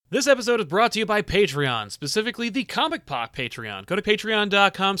This episode is brought to you by Patreon, specifically the Comic Pop Patreon. Go to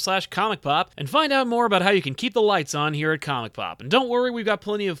patreon.com/comicpop and find out more about how you can keep the lights on here at Comic Pop. And don't worry, we've got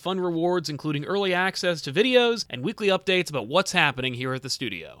plenty of fun rewards, including early access to videos and weekly updates about what's happening here at the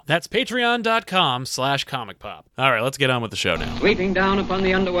studio. That's patreon.com/comicpop. All right, let's get on with the show now. Sweeping down upon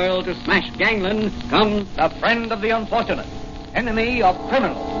the underworld to smash gangland comes the friend of the unfortunate, enemy of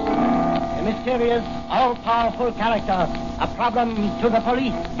criminals. A mysterious, all-powerful character, a problem to the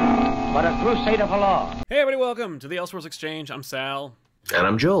police, but a crusader for law. Hey everybody, welcome to the Elseworlds Exchange. I'm Sal. And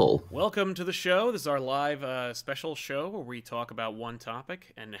I'm Joel. Welcome to the show. This is our live special show where we talk about one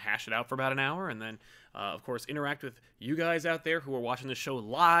topic and hash it out for about an hour, and then, of course, interact with you guys out there who are watching the show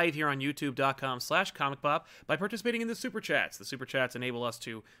live here on youtube.com/comicpop by participating in the Super Chats. The Super Chats enable us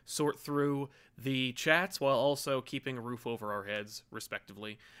to sort through the chats while also keeping a roof over our heads,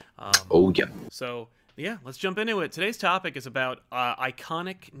 respectively. Oh, yeah. So, yeah, let's jump into it. Today's topic is about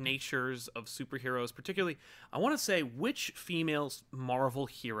iconic natures of superheroes. Particularly, I want to say which female Marvel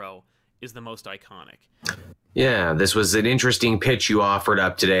hero is the most iconic. Yeah, this was an interesting pitch you offered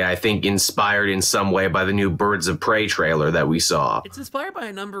up today, I think inspired in some way by the new Birds of Prey trailer that we saw. It's inspired by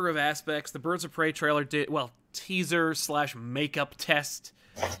a number of aspects. The Birds of Prey trailer did, teaser/makeup test.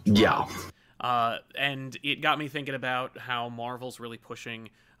 Yeah. And it got me thinking about how Marvel's really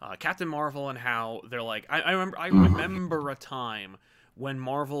pushing Captain Marvel and how they're like, I remember a time when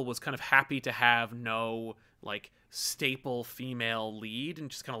Marvel was kind of happy to have no like staple female lead and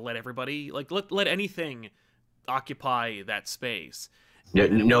just kind of let everybody let anything occupy that space.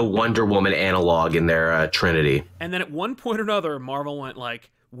 No Wonder Woman analog in their Trinity. And then at one point or another, Marvel went like,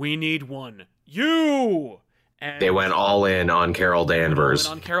 we need one. You! And they went all in on Carol Danvers.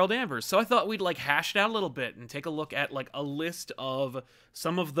 So I thought we'd like hash it out a little bit and take a look at like a list of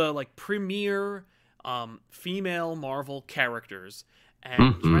some of the like premier female Marvel characters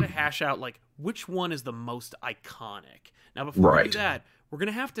and try to hash out like which one is the most iconic. Now before we do that, we're going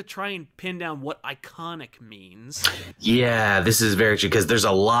to have to try and pin down what iconic means. Yeah, this is very true because there's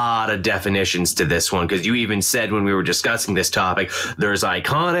a lot of definitions to this one because you even said when we were discussing this topic, there's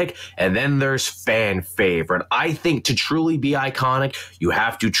iconic and then there's fan favorite. I think to truly be iconic, you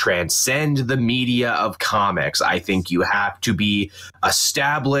have to transcend the media of comics. I think you have to be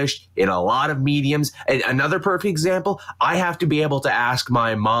established in a lot of mediums. And another perfect example, I have to be able to ask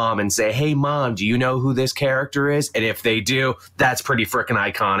my mom and say, hey, Mom, do you know who this character is? And if they do, that's pretty freaking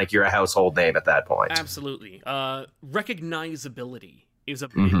iconic. You're a household name at that point. Absolutely. Recognizability is a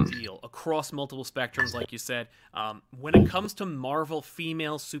big deal across multiple spectrums, like you said. When it comes to Marvel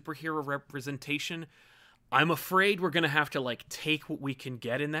female superhero representation, I'm afraid we're going to have to like take what we can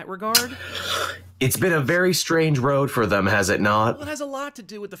get in that regard. It's been a very strange road for them, has it not? Well, it has a lot to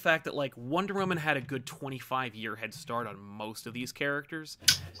do with the fact that like Wonder Woman had a good 25-year head start on most of these characters.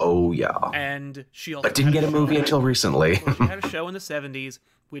 Oh, yeah. And she also but didn't get a movie until recently. Well, she had a show in the 70s,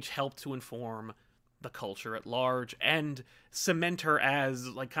 which helped to inform the culture at large and cement her as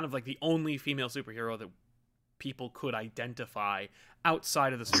like kind of like the only female superhero that people could identify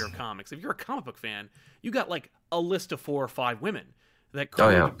outside of the sphere of comics. If you're a comic book fan, you got like a list of 4 or 5 women that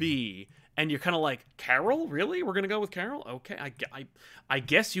could be, and you're kind of like, Carol? Really? We're gonna go with Carol? Okay, I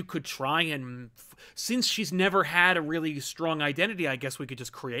guess you could try and, since she's never had a really strong identity, I guess we could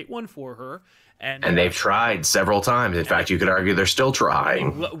just create one for her. And they've tried several times. In fact, you could argue they're still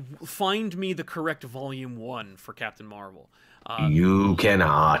trying. Find me the correct volume 1 for Captain Marvel. You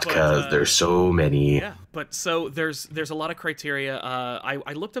cannot, because there's so many. Yeah, but so there's a lot of criteria.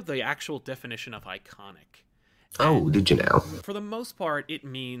 I looked up the actual definition of iconic. Oh, did you know? For the most part, it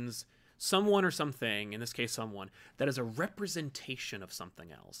means someone or something, in this case someone, that is a representation of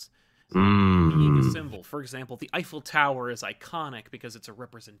something else. Being a symbol. For example, the Eiffel Tower is iconic because it's a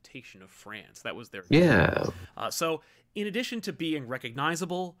representation of France. That was their... Yeah. So in addition to being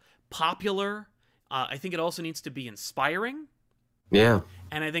recognizable, popular, I think it also needs to be inspiring. Yeah.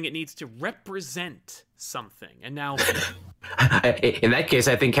 And I think it needs to represent something. And now... in that case,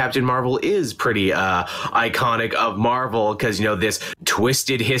 I think Captain Marvel is pretty iconic of Marvel because, you know, this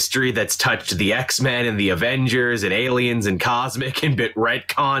twisted history that's touched the X-Men and the Avengers and Aliens and Cosmic and been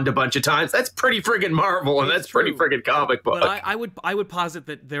retconned a bunch of times. That's pretty friggin' Marvel, and that's pretty friggin' comic book. But I would posit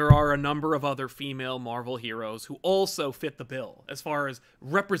that there are a number of other female Marvel heroes who also fit the bill as far as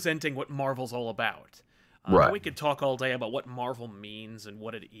representing what Marvel's all about. Right. We could talk all day about what Marvel means and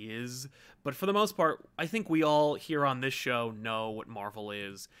what it is, but for the most part, I think we all here on this show know what Marvel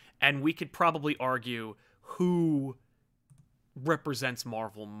is, and we could probably argue who represents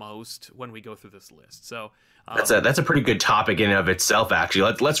Marvel most when we go through this list. So that's a pretty good topic in and of itself.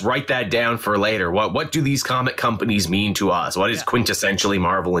 Actually, let's write that down for later. What do these comic companies mean to us? What is quintessentially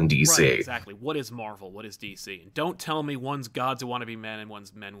Marvel and DC? Right, exactly. What is Marvel? What is DC? And don't tell me one's gods who want to be men and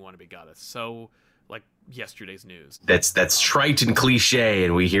one's men who want to be goddess. So like yesterday's news. That's trite and cliche,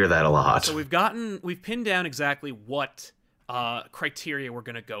 and we hear that a lot. So we've pinned down exactly what criteria we're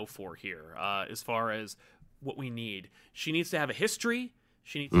going to go for here as far as what we need. She needs to have a history.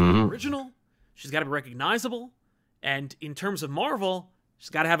 She needs to be original. She's got to be recognizable. And in terms of Marvel,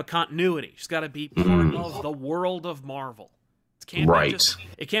 she's got to have a continuity. She's got to be part of the world of Marvel.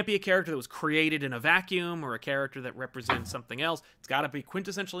 It can't be a character that was created in a vacuum or a character that represents something else. It's got to be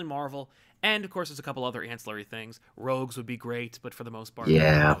quintessentially Marvel. And, of course, there's a couple other ancillary things. Rogues would be great, but for the most part,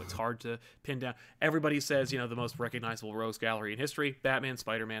 it's hard to pin down. Everybody says, the most recognizable rogues gallery in history, Batman,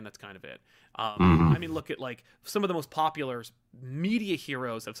 Spider-Man, that's kind of it. I mean, look at, like, some of the most popular media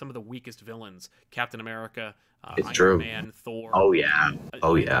heroes have some of the weakest villains. Captain America, Iron Man, Thor. Oh,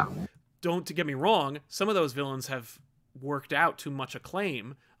 yeah. Don't get me wrong, some of those villains have worked out to much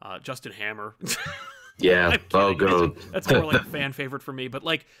acclaim. Justin Hammer. Yeah. Oh, good. That's more like a fan favorite for me. But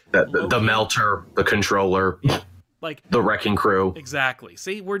like the Melter, the Controller, like the Wrecking Crew. Exactly.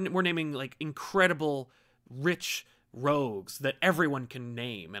 See, we're naming like incredible, rich rogues that everyone can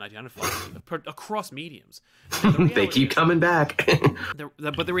name and identify across mediums. They keep coming back.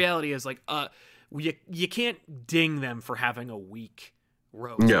 But the reality is, like, you can't ding them for having a weak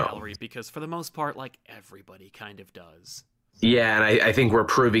rogues gallery, because for the most part, like, everybody kind of does. Yeah, and I think we're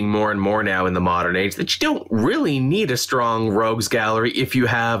proving more and more now in the modern age that you don't really need a strong rogues gallery if you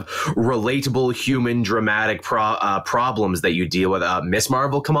have relatable, human, dramatic problems that you deal with. Miss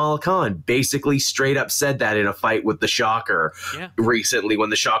Marvel Kamala Khan basically straight up said that in a fight with the Shocker recently, when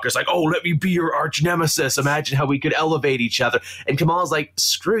the Shocker's like, oh, let me be your arch nemesis. Imagine how we could elevate each other. And Kamala's like,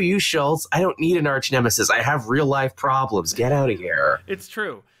 screw you, Schultz. I don't need an arch nemesis. I have real life problems. Get out of here. It's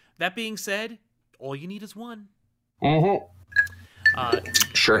true. That being said, all you need is one.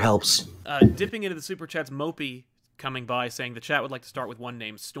 Sure helps. Dipping into the super chats, Mopey coming by saying the chat would like to start with one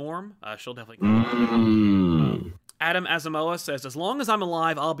named Storm. She'll definitely. Adam Asamoah says, as long as I'm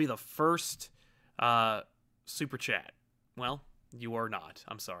alive, I'll be the first super chat. Well, you are not.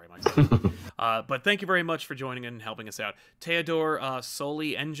 I'm sorry, myself. But thank you very much for joining in and helping us out. Theodore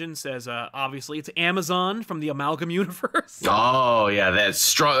Soli Engine says, obviously, it's Amazon from the Amalgam universe. Oh, yeah, that's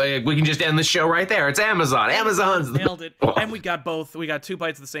strong. We can just end the show right there. It's Amazon. Amazon's nailed it. And we got both. We got two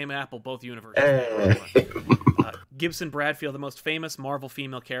bites of the same apple, both universes. Hey. Gibson Bradfield, the most famous Marvel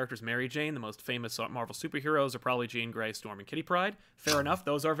female character is Mary Jane. The most famous Marvel superheroes are probably Jean Grey, Storm, and Kitty Pryde. Fair enough.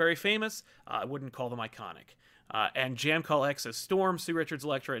 Those are very famous. I wouldn't call them iconic. And Jamcall X as Storm, Sue Richards,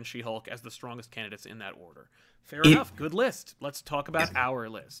 Elektra, and She-Hulk as the strongest candidates in that order. Fair enough. Good list. Let's talk about our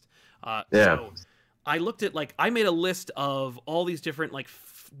list. So I looked at, like, I made a list of all these different, like,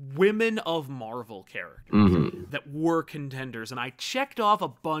 women of Marvel characters that were contenders, and I checked off a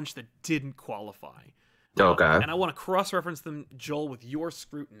bunch that didn't qualify. Okay. And I want to cross-reference them, Joel, with your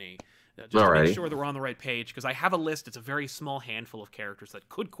scrutiny. Just to make sure that we're on the right page, because I have a list. It's a very small handful of characters that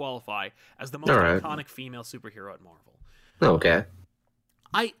could qualify as the most iconic female superhero at Marvel. Okay.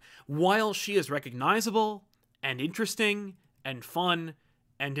 While she is recognizable and interesting and fun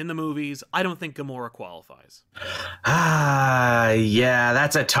and in the movies, I don't think Gamora qualifies. Yeah,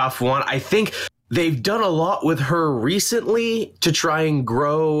 that's a tough one. I think they've done a lot with her recently to try and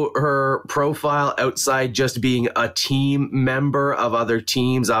grow her profile outside just being a team member of other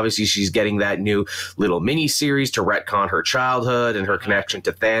teams. Obviously, she's getting that new little mini-series to retcon her childhood and her connection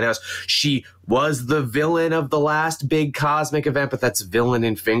to Thanos. She was the villain of the last big cosmic event, but that's villain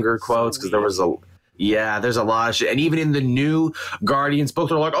in finger quotes, because there was there's a lot of shit. And even in the new Guardians book,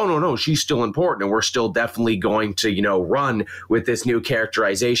 they're like, oh, no, she's still important, and we're still definitely going to, run with this new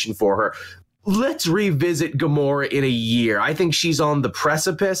characterization for her. Let's revisit Gamora in a year. I think she's on the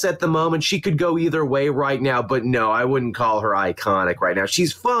precipice at the moment. She could go either way right now, but no, I wouldn't call her iconic right now.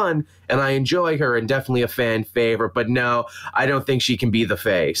 She's fun, and I enjoy her, and definitely a fan favorite, but no, I don't think she can be the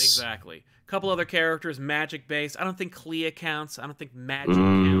face. Exactly. A couple other characters, magic-based. I don't think Clea counts. I don't think Magic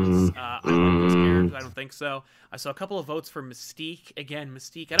counts. I like those characters. I don't think so. I saw a couple of votes for Mystique. Again,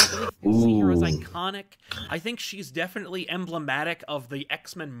 Mystique, I don't really see her as iconic. I think she's definitely emblematic of the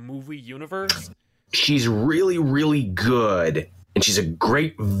X-Men movie universe. She's really, really good, and she's a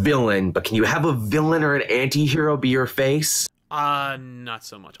great villain, but can you have a villain or an anti-hero be your face? Not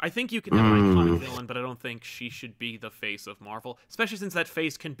so much. I think you can have an iconic villain, but I don't think she should be the face of Marvel, especially since that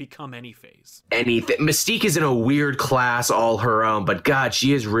face can become any face. Anything. Mystique is in a weird class all her own, but God,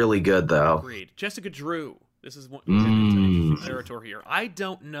 she is really good, though. Agreed. Jessica Drew. This is what into interesting territory here. I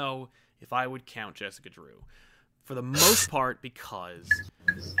don't know if I would count Jessica Drew, for the most part, because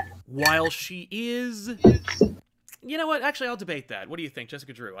while she is, you know what? Actually, I'll debate that. What do you think,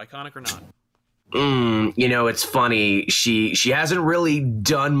 Jessica Drew, iconic or not? You know, it's funny. She hasn't really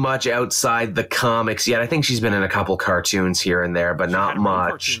done much outside the comics yet. I think she's been in a couple cartoons here and there, but She not had her own much.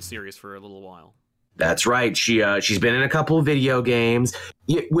 cartoon series for a little while. That's right. She's been in a couple of video games.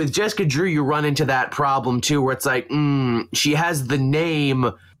 With Jessica Drew, you run into that problem too, where it's like, she has the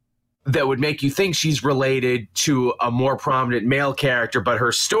name that would make you think she's related to a more prominent male character, but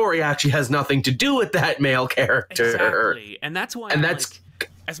her story actually has nothing to do with that male character. Exactly, and that's why. That's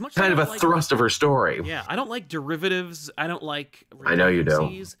as much kind as of I a don't like, thrust of her story. Yeah, I don't like derivatives. I don't like. I know you don't.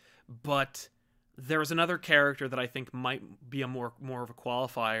 redundancies, But there's another character that I think might be a more of a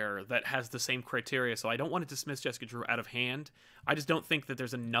qualifier that has the same criteria. So I don't want to dismiss Jessica Drew out of hand. I just don't think that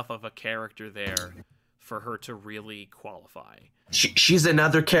there's enough of a character there for her to really qualify. She's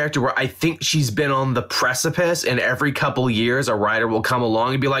another character where I think she's been on the precipice, and every couple years a writer will come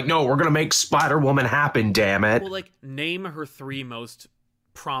along and be like, no, we're going to make Spider-Woman happen, damn it. Well, like, name her 3 most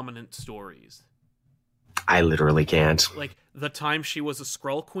prominent stories. I literally can't. Like, the time she was a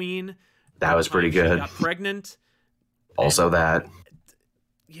Skrull Queen. That was pretty good. She got pregnant. Also that.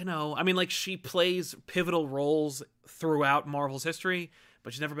 You know, I mean, like, she plays pivotal roles throughout Marvel's history,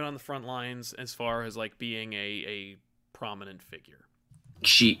 but she's never been on the front lines as far as, like, being a prominent figure.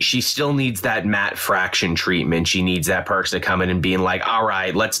 She still needs that Matt Fraction treatment. She needs that person to come in and being like, all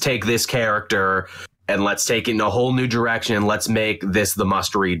right, let's take this character and let's take it in a whole new direction and let's make this the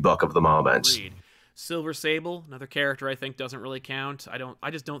must-read book of the moment. Agreed. Silver Sable, another character I think doesn't really count. I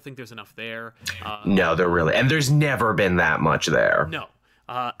just don't think there's enough there. No, there really, and there's never been that much there. No.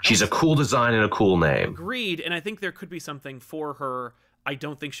 She's a cool design and a cool name. Agreed, and I think there could be something for her. I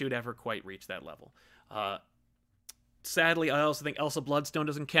don't think she would ever quite reach that level. Sadly, I also think Elsa Bloodstone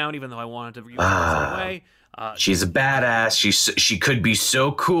doesn't count, even though I wanted to view her the same way. She's a badass. She could be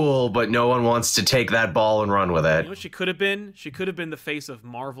so cool, but no one wants to take that ball and run with it. You know what she could have been? She could have been the face of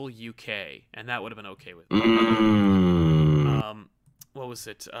Marvel UK, and that would have been okay with me. What was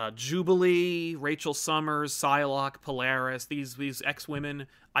it? Jubilee, Rachel Summers, Psylocke, Polaris. These X-women,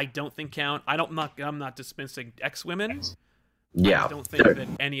 I don't think count. I'm not dismissing X-women. Yeah. I don't think that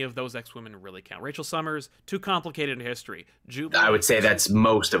any of those X-women really count. Rachel Summers, too complicated in history. Jubilee, I would say that's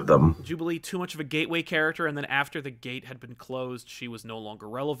most of them. Jubilee, too much of a gateway character, and then after the gate had been closed, she was no longer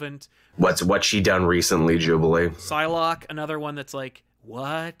relevant. What's she done recently, Jubilee? Psylocke, another one that's like,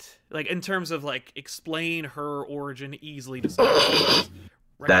 what? Like, in terms of, like, explain her origin easily to someone.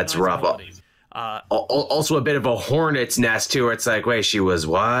 That's rough. Also a bit of a hornet's nest, too, where it's like, wait, she was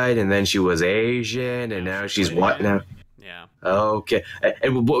white, and then she was Asian, and now she's what now? Yeah. Okay.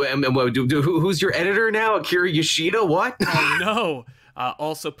 And who's your editor now? Akira Yoshida? What? Oh, no.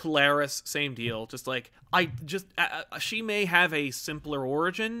 Also, Polaris, same deal. Just like, she may have a simpler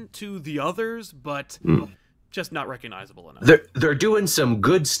origin to the others, but just not recognizable enough. They're doing some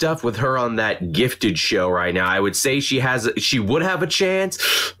good stuff with her on that Gifted show right now. I would say she would have a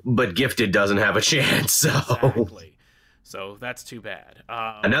chance, but Gifted doesn't have a chance. So. Exactly. So that's too bad.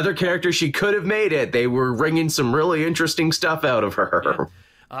 Another character she could have made it. They were wringing some really interesting stuff out of her.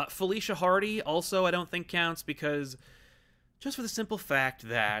 Yeah. Felicia Hardy also I don't think counts because just for the simple fact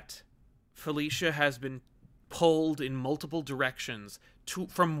that Felicia has been pulled in multiple directions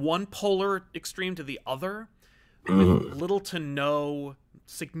from one polar extreme to the other with little to no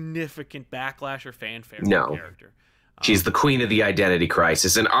significant backlash or fanfare for the character. She's the queen of the identity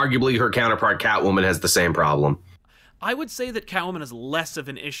crisis, and arguably her counterpart Catwoman has the same problem. I would say that Catwoman is less of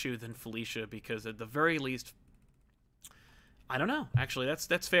an issue than Felicia because at the very least, I don't know. Actually,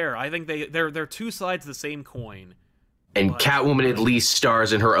 that's fair. I think they're two sides of the same coin. And Catwoman at least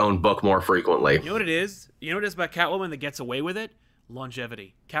stars in her own book more frequently. You know what it is? You know what it is about Catwoman that gets away with it?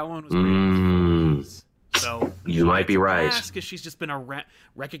 Longevity. Catwoman was great. So you might be right. Because she's just been a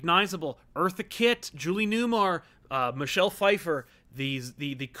recognizable. Eartha Kitt, Julie Newmar, Michelle Pfeiffer.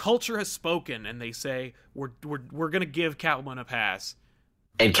 The culture has spoken, and they say we're gonna give Catwoman a pass.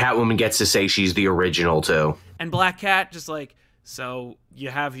 And Catwoman gets to say she's the original too. And Black Cat, just like, so you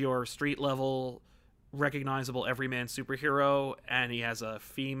have your street level, recognizable everyman superhero, and he has a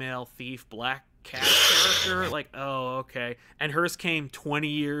female thief Black Cat character. Like, oh, okay. And hers came 20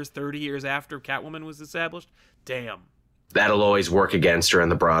 years, 30 years after Catwoman was established. Damn. That'll always work against her in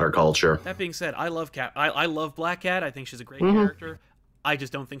the broader culture. That being said, I love I love Black Cat. I think she's a great character. I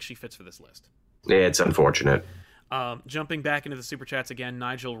just don't think she fits for this list. It's unfortunate. Jumping back into the super chats again,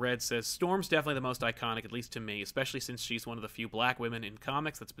 Nigel Red says Storm's definitely the most iconic, at least to me, especially since she's one of the few black women in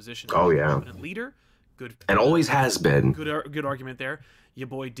comics that's positioned as a prominent leader. Good. And always has been. Good argument there. Your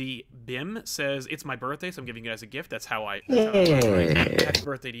boy D Bim says it's my birthday, so I'm giving you guys a gift. That's how I. Happy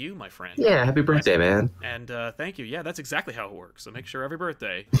birthday to you, my friend. Yeah, happy birthday, man. And thank you. Yeah, that's exactly how it works. So make sure every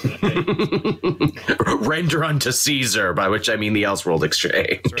birthday. Render unto Caesar, by which I mean the Elseworld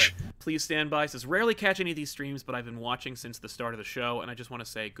Exchange. That's right. Please stand by. Says rarely catch any of these streams, but I've been watching since the start of the show, and I just want to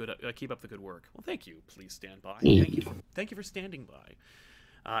say, keep up the good work. Well, thank you. Please stand by. Thank you for standing by.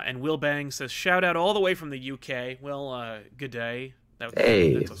 And Will Bang says, shout out all the way from the UK. Well, good day.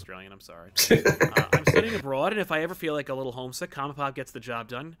 That's Australian, I'm sorry. I'm studying abroad, and if I ever feel like a little homesick, Comic-Pod gets the job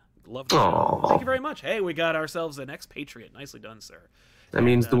done. Love the show. Thank you very much. Hey, we got ourselves an expatriate. Nicely done, sir. That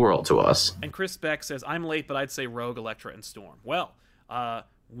means the world to us. And Chris Beck says, I'm late, but I'd say Rogue, Elektra, and Storm. Well,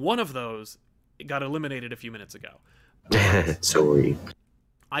 one of those got eliminated a few minutes ago. Sorry.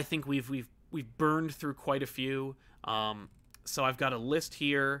 I think we've burned through quite a few. So I've got a list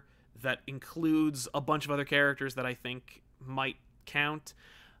here that includes a bunch of other characters that I think might count.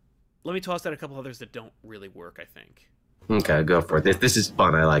 Let me toss out a couple others that don't really work, I think. Okay, go for it. This is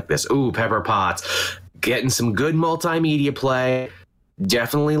fun. I like this. Ooh, Pepper Potts. Getting some good multimedia play.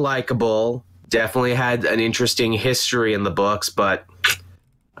 Definitely likable. Definitely had an interesting history in the books, but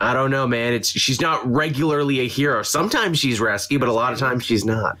I don't know, man. She's not regularly a hero. Sometimes she's rescue, but a lot of times she's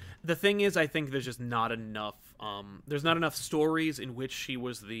not. The thing is, I think there's just not enough. There's not enough stories in which she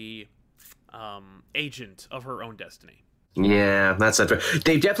was the agent of her own destiny. Yeah, that's not fair.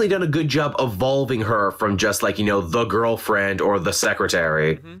 They've definitely done a good job evolving her from just like, the girlfriend or the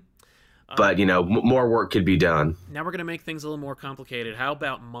secretary. Mm-hmm. But, more work could be done. Now we're going to make things a little more complicated. How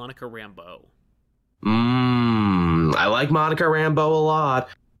about Monica Rambeau? I like Monica Rambeau a lot.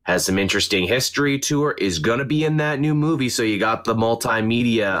 Has some interesting history to her. Is going to be in that new movie, so you got the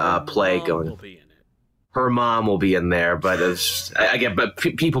multimedia play going. Will be in it. Her mom will be in there, but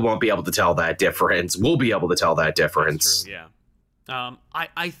people won't be able to tell that difference. We'll be able to tell that difference. That's true, yeah.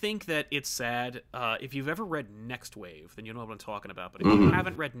 I think that it's sad. If you've ever read Next Wave, then you know what I'm talking about. But if you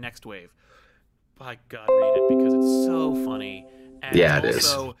haven't read Next Wave, by God, read it because it's so funny. And yeah, it's it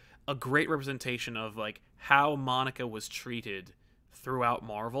is. Also a great representation of like how Monica was treated throughout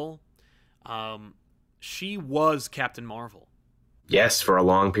Marvel. She was Captain Marvel. Yes, for a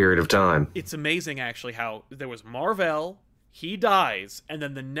long period of time. It's amazing, actually, how there was Marvel, he dies, and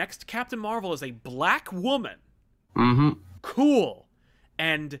then the next Captain Marvel is a black woman. Mm-hmm. Cool.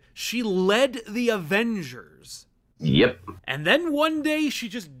 And she led the Avengers. Yep. And then one day she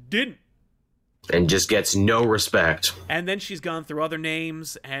just didn't. And just gets no respect. And then she's gone through other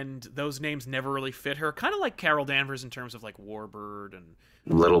names, and those names never really fit her. Kind of like Carol Danvers in terms of like Warbird and...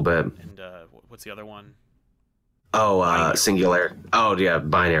 A little bit. And what's the other one? Oh, Singularity. Oh, yeah,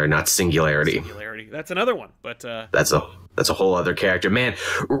 Binary, not Singularity. Singularity. That's another one, but... That's a whole other character. Man,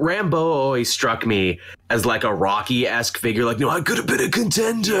 Rambeau always struck me as like a Rocky-esque figure. Like, no, I could have been a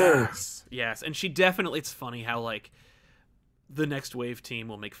contender. Yes, and she definitely... It's funny how, like, the Next Wave team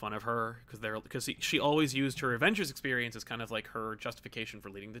will make fun of her because she always used her Avengers experience as kind of like her justification for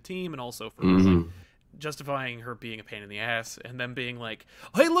leading the team and also for... like, justifying her being a pain in the ass and them being like,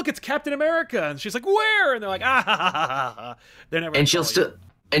 hey, look, it's Captain America, and she's like, where? And they're like, ah, ha, ha, ha, ha. They're never. And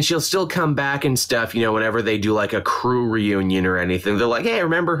she'll still come back and stuff, whenever they do like a crew reunion or anything. They're like, hey,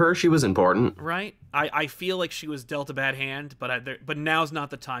 remember her? She was important, right? I feel like she was dealt a bad hand, but now's not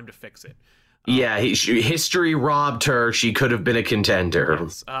the time to fix it. Yeah, history robbed her. She could have been a contender.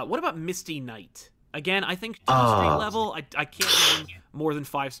 Yes. What about Misty Knight? Again, I think to the street level, I can't name more than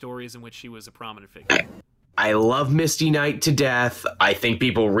 5 stories in which she was a prominent figure. I love Misty Knight to death. I think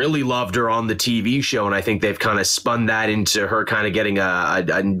people really loved her on the TV show, and I think they've kind of spun that into her kind of getting a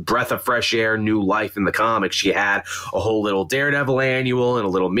breath of fresh air, new life in the comics. She had a whole little Daredevil annual and a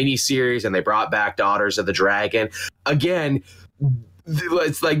little mini-series, and they brought back Daughters of the Dragon. Again...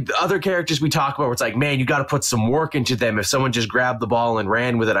 It's like the other characters we talk about where it's like, man, you got to put some work into them. If someone just grabbed the ball and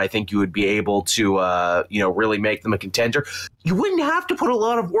ran with it, I think you would be able to, really make them a contender. You wouldn't have to put a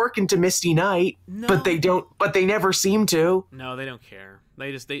lot of work into Misty Knight, no. But they never seem to. No, they don't care.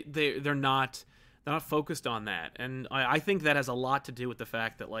 They're not focused on that. And I think that has a lot to do with the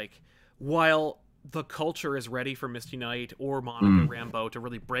fact that, like, while the culture is ready for Misty Knight or Monica Rambeau to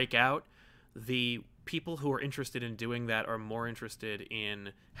really break out, the people who are interested in doing that are more interested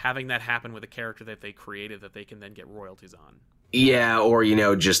in having that happen with a character that they created that they can then get royalties on. Yeah, or,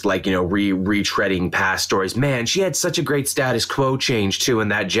 just like, retreading past stories. Man, she had such a great status quo change, too, in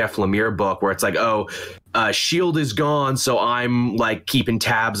that Jeff Lemire book where it's like, oh, Shield is gone, so I'm like keeping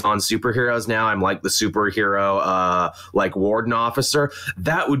tabs on superheroes now. I'm like the superhero like warden officer.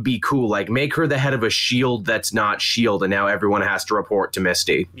 That would be cool. Like make her the head of a Shield that's not Shield, and now everyone has to report to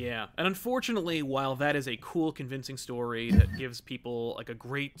Misty. Yeah, and unfortunately, while that is a cool, convincing story that gives people like a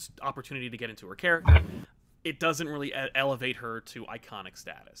great opportunity to get into her character, it doesn't really elevate her to iconic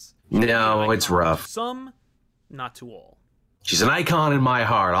status. No, it's rough. To some, not to all. She's an icon in my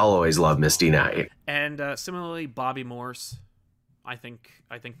heart. I'll always love Misty Knight. And similarly, Bobby Morse, I think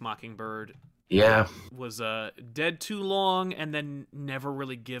Mockingbird, yeah, was dead too long, and then never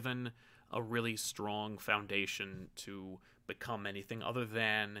really given a really strong foundation to become anything other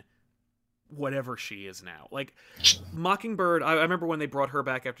than whatever she is now. Like Mockingbird, I remember when they brought her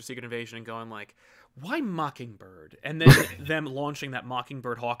back after Secret Invasion and going like, why Mockingbird? And then them launching that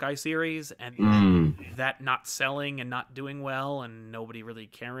Mockingbird Hawkeye series and that not selling and not doing well and nobody really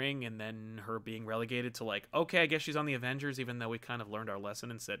caring, and then her being relegated to like, okay, I guess she's on the Avengers, even though we kind of learned our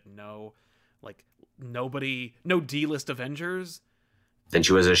lesson and said no, like no D-list Avengers. Then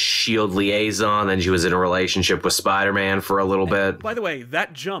she was a Shield liaison. Then she was in a relationship with Spider-Man for a little bit. By the way,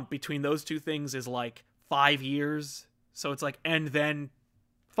 that jump between those two things is like 5 years. So it's like, and then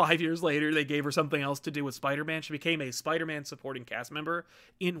 5 years later, they gave her something else to do with Spider-Man. She became a Spider-Man supporting cast member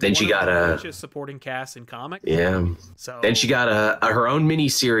in then she got the richest supporting cast in comics. Yeah. So then she got her own mini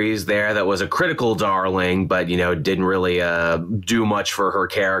series there that was a critical darling, but didn't really do much for her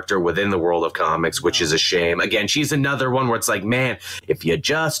character within the world of comics, which is a shame. Again, she's another one where it's like, man, if you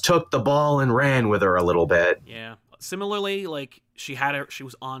just took the ball and ran with her a little bit. Yeah. Similarly, like she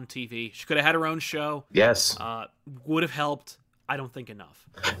was on TV. She could have had her own show. Yes. Would have helped. I don't think enough.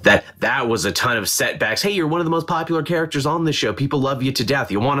 That was a ton of setbacks. Hey, you're one of the most popular characters on the show. People love you to death.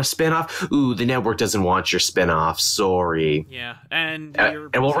 You want a spinoff? Ooh, the network doesn't want your spinoff. Sorry. Yeah, and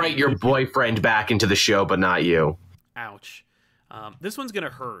we'll write your boyfriend back into the show, but not you. Ouch. This one's gonna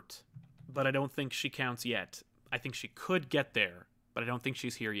hurt, but I don't think she counts yet. I think she could get there, but I don't think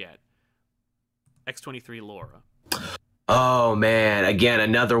she's here yet. X-23 Laura. Oh man, again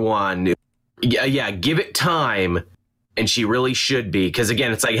another one. Yeah, give it time. And she really should be, because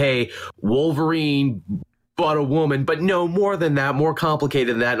again, it's like, hey, Wolverine, but a woman, but no, more than that, more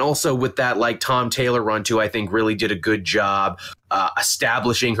complicated than that. And also with that, like Tom Taylor run too, I think really did a good job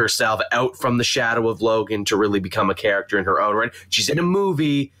establishing herself out from the shadow of Logan to really become a character in her own right. She's in a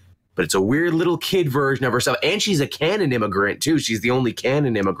movie, but it's a weird little kid version of herself. And she's a canon immigrant, too. She's the only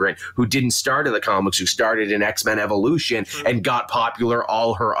canon immigrant who didn't start in the comics, who started in X-Men Evolution and got popular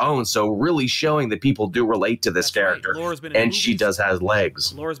all her own. So really showing that people do relate to this character. Right. And movies. She does have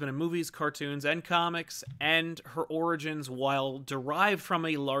legs. Laura's been in movies, cartoons, and comics. And her origins, while derived from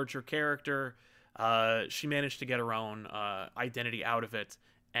a larger character, she managed to get her own identity out of it.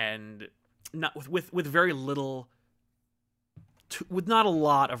 And not with very little... with not a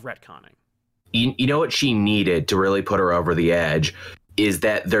lot of retconning. You know what she needed to really put her over the edge is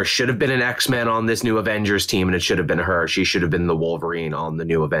that there should have been an X-Men on this new Avengers team, and it should have been her. She should have been the Wolverine on the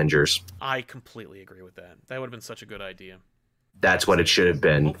new Avengers. I completely agree with that. That would have been such a good idea. That's what it should have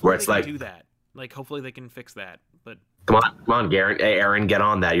been. Hopefully where it's they like, can do that. Like, hopefully they can fix that. But come on, Garrett, Aaron, get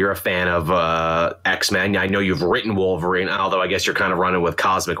on that. You're a fan of X-Men. I know you've written Wolverine, although I guess you're kind of running with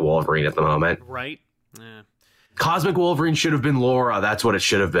Cosmic Wolverine at the moment. Right? Yeah. Cosmic Wolverine should have been Laura. That's what it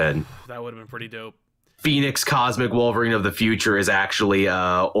should have been. That would have been pretty dope. Phoenix Cosmic Wolverine of the future is actually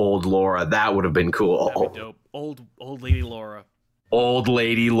old Laura. That would have been cool. That'd be dope. Old lady Laura. Old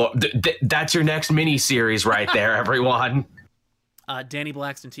lady Laura. That's your next mini-series right there, everyone. Danny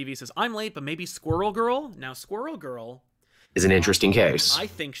Blackston TV says, I'm late, but maybe Squirrel Girl? Now, Squirrel Girl... is an interesting case. I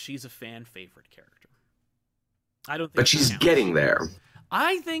think she's a fan favorite character. I don't think but she's getting there.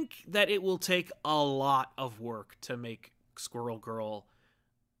 I think that it will take a lot of work to make Squirrel Girl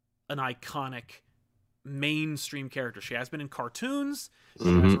an iconic mainstream character. She has been in cartoons. She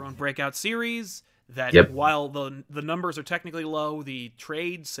has her own breakout series that while the numbers are technically low, the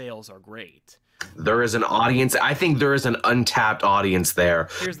trade sales are great. There is an audience. I think there is an untapped audience there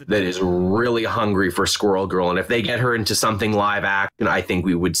that is really hungry for Squirrel Girl. And if they get her into something live action, I think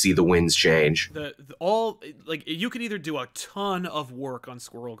we would see the winds change. You could either do a ton of work on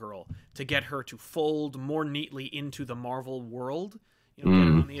Squirrel Girl to get her to fold more neatly into the Marvel world, get her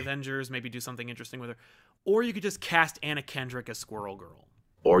on the Avengers, maybe do something interesting with her, or you could just cast Anna Kendrick as Squirrel Girl.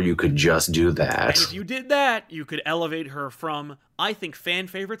 Or you could just do that. And if you did that, you could elevate her from, I think, fan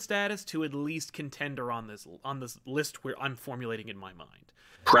favorite status to at least contender on this list where I'm formulating in my mind.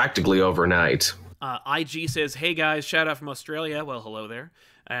 Practically overnight. IG says, hey guys, shout out from Australia. Well, hello there.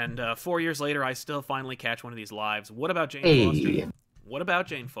 And 4 years later, I still finally catch one of these lives. What about Jane Foster? What about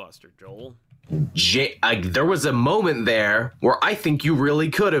Jane Foster, Joel? There was a moment there where I think you really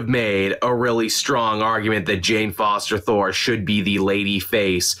could have made a really strong argument that Jane Foster Thor should be the lady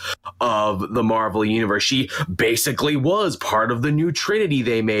face of the Marvel Universe. She basically was part of the new Trinity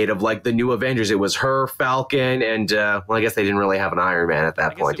they made of like the new Avengers. It was her, Falcon, and well, I guess they didn't really have an Iron Man at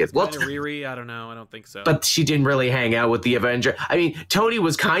that point. It was kind of Riri. I don't know. I don't think so. But she didn't really hang out with the Avenger. I mean, Tony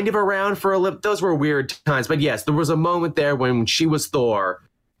was kind of around for a little. Those were weird times. But yes, there was a moment there when she was Thor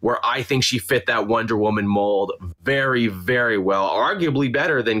where I think she fit that Wonder Woman mold very, very well, arguably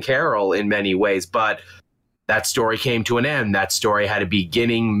better than Carol in many ways. But that story came to an end. That story had a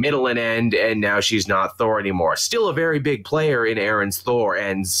beginning, middle, and end, and now she's not Thor anymore. Still a very big player in Aaron's Thor,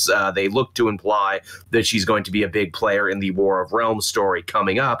 and they look to imply that she's going to be a big player in the War of Realms story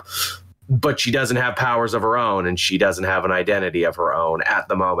coming up. But she doesn't have powers of her own, and she doesn't have an identity of her own at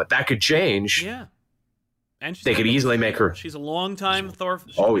the moment. That could change. Yeah. And they could easily make her. She's a long-time Thor.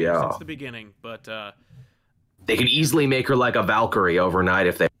 Since the beginning, but they could easily make her like a Valkyrie overnight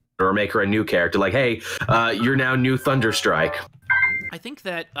if they, or make her a new character. Like, hey, you're now new Thunderstrike. I think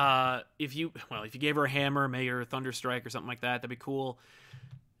that if you gave her a hammer, made her Thunderstrike or something like that, that'd be cool.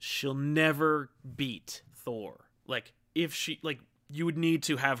 She'll never beat Thor. Like, if she you would need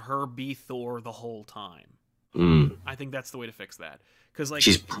to have her be Thor the whole time. I think that's the way to fix that. Because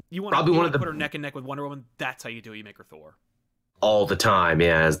she's you want to put her neck and neck with Wonder Woman. That's how you do it. You make her Thor all the time.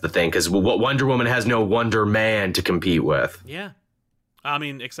 Yeah, is the thing. Because Wonder Woman has no Wonder Man to compete with. Yeah, I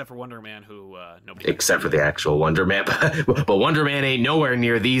mean, except for Wonder Man, who nobody. Except for the actual Wonder Man, but Wonder Man ain't nowhere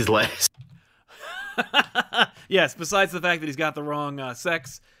near these lists. Yes, besides the fact that he's got the wrong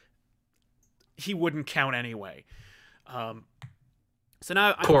sex, he wouldn't count anyway. So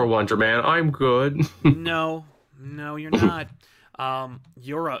now, poor Wonder Man. I'm good. No, you're not.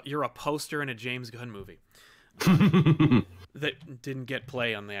 You're a poster in a James Gunn movie that didn't get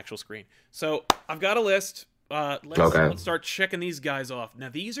play on the actual screen. So I've got a list. Let's start checking these guys off. Now,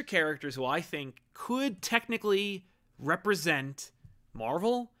 these are characters who I think could technically represent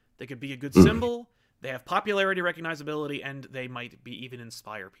Marvel. They could be a good symbol. They have popularity, recognizability, and they might be even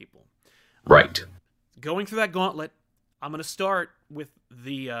inspire people. Right. Going through that gauntlet, I'm going to start with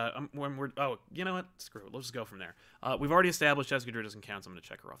the, when we're, you know what? Screw it. Let's just go from there. We've already established Jessica Drew doesn't count, so I'm going to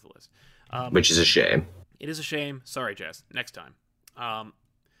check her off the list. Which is a shame. It is a shame. Sorry, Jess. Next time.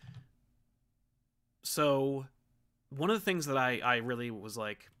 So, one of the things that I really was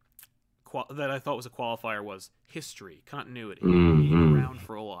like, that I thought was a qualifier was history, continuity, being around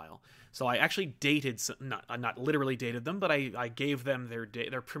for a while. So I actually dated, not literally dated them, but I gave them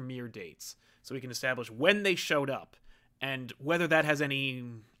their premiere dates. So we can establish when they showed up. And whether that has any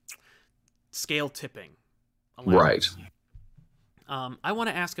scale tipping. Right. I want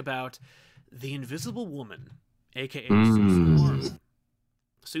to ask about the Invisible Woman, a.k.a. Sue Storm.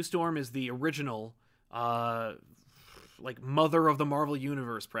 Sue Storm is the original, mother of the Marvel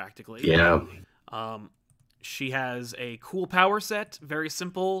Universe, practically. Yeah. She has a cool power set, very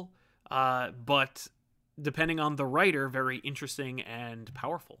simple, but depending on the writer, very interesting and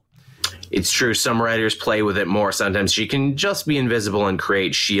powerful. It's true. Some writers play with it more. Sometimes she can just be invisible and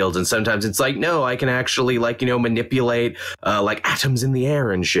create shields, and sometimes it's like, no, I can actually manipulate atoms in the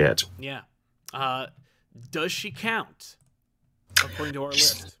air and shit. Yeah. Does she count according to our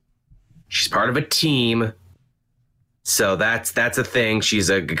list? She's part of a team, so that's a thing. She's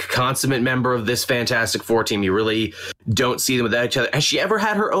a consummate member of this Fantastic Four team. You really don't see them without each other. Has she ever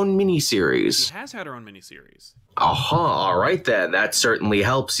had her own miniseries? She has had her own miniseries. All right then. That certainly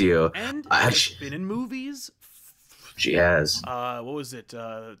helps you. And she's been in movies. She has. What was it?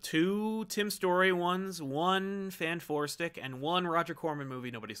 2 Tim Story ones, 1 Fan Four Stick, and 1 Roger Corman movie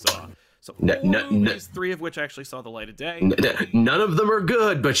nobody saw. So 4 movies, 3 of which actually saw the light of day. None of them are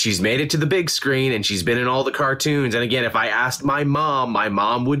good, but she's made it to the big screen, and she's been in all the cartoons. And again, if I asked my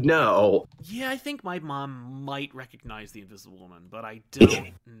mom would know. Yeah, I think my mom might recognize the Invisible Woman, but I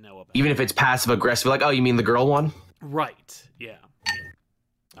don't know about Even if it's passive-aggressive, like, oh, you mean the girl one? Right, yeah.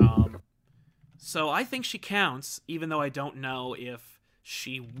 So I think she counts, even though I don't know if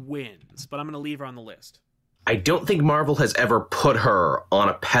she wins. But I'm going to leave her on the list. I don't think Marvel has ever put her on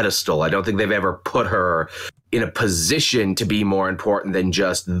a pedestal. I don't think they've ever put her in a position to be more important than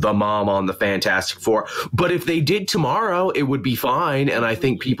just the mom on the Fantastic Four. But if they did tomorrow, it would be fine, and I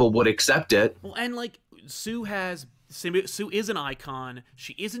think people would accept it. Well, and Sue is an icon.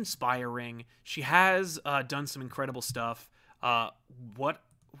 She is inspiring. She has done some incredible stuff. What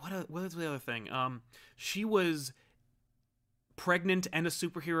is the other thing? She was pregnant and a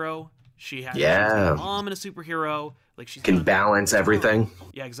superhero. She has a mom and a superhero. She can balance everything.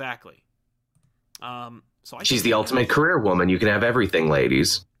 Yeah, exactly. So she's the ultimate career woman. You can have everything,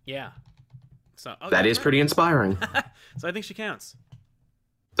 ladies. Yeah. So that is pretty inspiring. So I think she counts.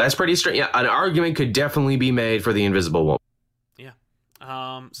 That's pretty straight. Yeah, an argument could definitely be made for the Invisible Woman. Yeah.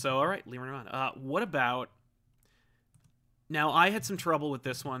 So all right, leaving her on. What about? Now I had some trouble with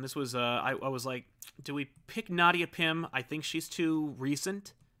this one. This was I was like, do we pick Nadia Pym? I think she's too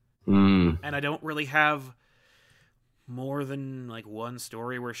recent, and I don't really have more than like one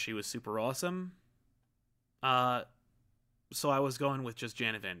story where she was super awesome. So I was going with just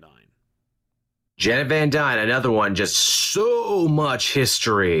Janet Van Dyne. Janet Van Dyne, another one, just so much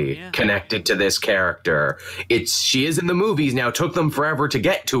history connected to this character. She is in the movies now. Took them forever to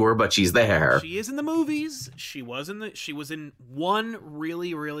get to her, but she's there. She is in the movies. She was in one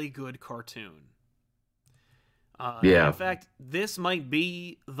really, really good cartoon. In fact, this might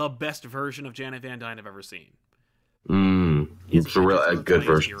be the best version of Janet Van Dyne I've ever seen. It's a good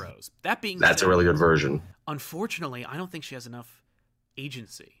version. Heroes. That being That's said, a really good version. Unfortunately, I don't think she has enough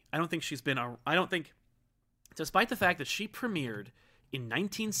agency. I don't think, despite the fact that she premiered in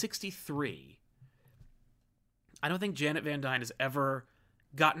 1963, I don't think Janet Van Dyne has ever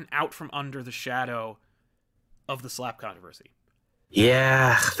gotten out from under the shadow of the slap controversy.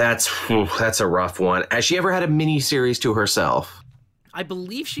 Yeah, that's a rough one. Has she ever had a mini-series to herself? I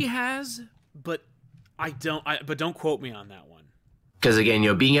believe she has, but don't quote me on that one. Because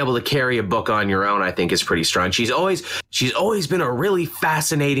again, being able to carry a book on your own, I think, is pretty strong. She's always been a really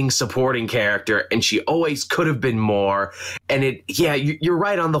fascinating supporting character, and she always could have been more. And you're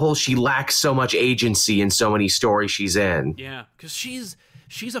right on the whole. She lacks so much agency in so many stories she's in. Yeah, because she's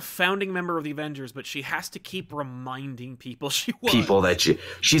a founding member of the Avengers, but she has to keep reminding people she was. People that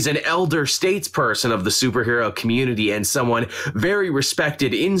she's an elder statesperson of the superhero community and someone very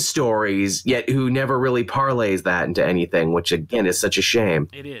respected in stories, yet who never really parlays that into anything, which again is such a shame.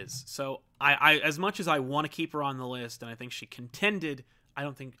 It is. So I as much as I want to keep her on the list, and I think she contended, I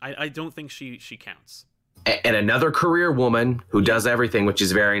don't think she counts. And another career woman who does everything, which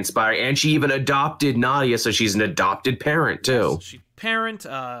is very inspiring. And she even adopted Nadia, so she's an adopted parent too. Yes, she's parent,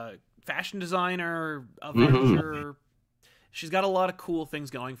 fashion designer, Avenger. She's got a lot of cool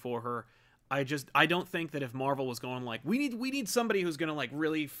things going for her. I don't think that if Marvel was going like, we need somebody who's gonna like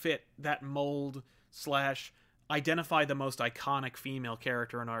really fit that mold / identify the most iconic female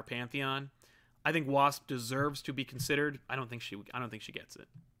character in our pantheon, I think Wasp deserves to be considered. I don't think she gets it.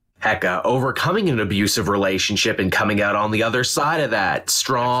 Heck, overcoming an abusive relationship and coming out on the other side of that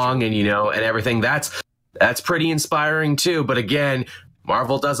strong and and everything, that's pretty inspiring too. But again,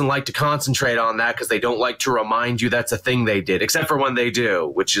 Marvel doesn't like to concentrate on that because they don't like to remind you that's a thing they did, except for when they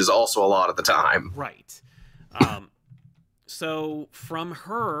do, which is also a lot of the time. Right. So from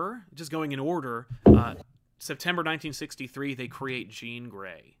her, just going in order, September 1963, they create Jean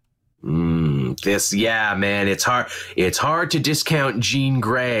Grey. Man, it's hard to discount Jean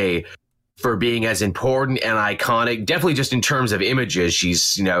Grey for being as important and iconic. Definitely just in terms of images,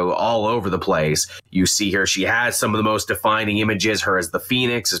 she's all over the place. You see her, she has some of the most defining images. Her as the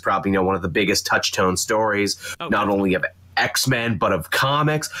Phoenix is probably one of the biggest touchstone stories, not only of X-Men but of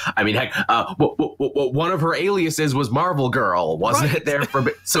comics. I mean, heck, one of her aliases was Marvel Girl, wasn't it? There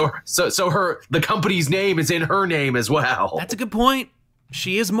for so the company's name is in her name as well. That's a good point.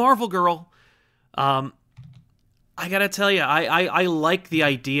 She is Marvel Girl. I gotta tell you, I like the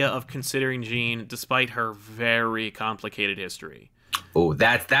idea of considering Jean despite her very complicated history. Oh,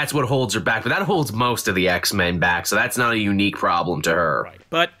 that's what holds her back, but that holds most of the X-Men back, so that's not a unique problem to her. Right,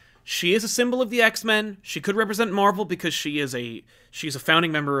 but she is a symbol of the X-Men. She could represent Marvel because she's a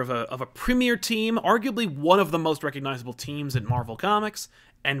founding member of a premier team, arguably one of the most recognizable teams in Marvel Comics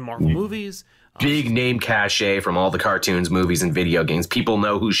and Marvel movies. Big name cachet from all the cartoons, movies, and video games. People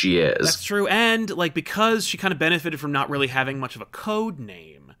know who she is. That's true. And because she kind of benefited from not really having much of a code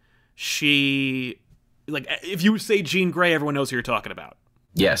name, if you say Jean Grey, everyone knows who you're talking about.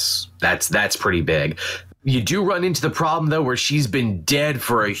 Yes, that's pretty big. You do run into the problem, though, where she's been dead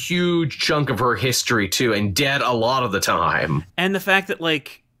for a huge chunk of her history, too, and dead a lot of the time. And the fact that,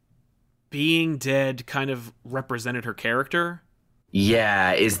 being dead kind of represented her character.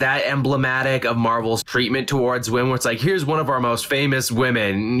 Yeah, is that emblematic of Marvel's treatment towards women? Where it's like, here's one of our most famous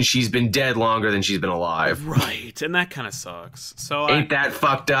women. She's been dead longer than she's been alive. Right, and that kind of sucks. So Ain't that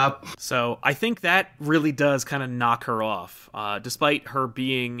fucked up? So I think that really does kind of knock her off, despite her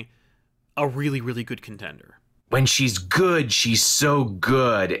being a really, really good contender. When she's good, she's so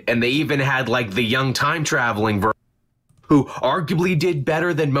good. And they even had, the young time-traveling version, who arguably did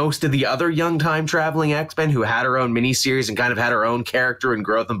better than most of the other young time-traveling X-Men, who had her own miniseries and kind of had her own character and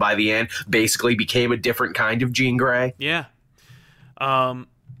growth, and by the end, basically became a different kind of Jean Grey. Yeah. What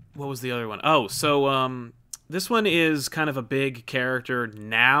was the other one? Oh, so this one is kind of a big character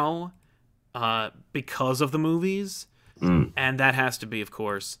now, because of the movies, and that has to be, of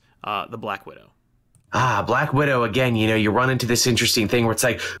course, the Black Widow. Black Widow, again, you run into this interesting thing where it's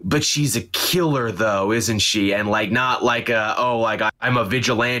like, but she's a killer though, isn't she? And like, not like I'm a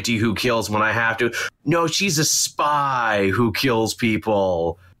vigilante who kills when I have to. No, she's a spy who kills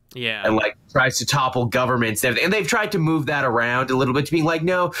people. Yeah. And like tries to topple governments and everything. And they've tried to move that around a little bit to being like,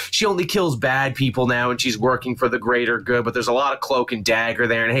 no, she only kills bad people now and she's working for the greater good. But there's a lot of cloak and dagger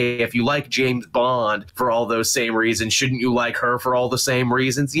there. And hey, if you like James Bond for all those same reasons, shouldn't you like her for all the same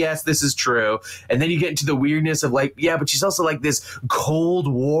reasons? Yes, this is true. And then you get into the weirdness of like, yeah, but she's also like this Cold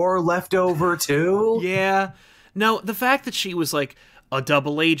War leftover too. Yeah. No, the fact that she was like a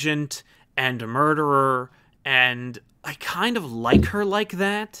double agent and a murderer, and I kind of like her like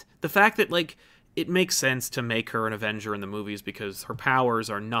that. The fact that, like, it makes sense to make her an Avenger in the movies because her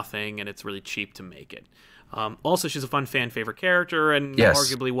powers are nothing and it's really cheap to make it. Also, she's a fun fan favorite character, and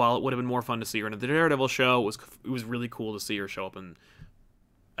arguably, while it would have been more fun to see her in the Daredevil show, it was really cool to see her show up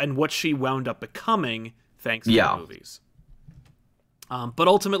and what she wound up becoming thanks to the movies. But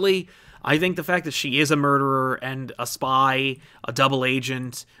ultimately, I think the fact that she is a murderer and a spy, a double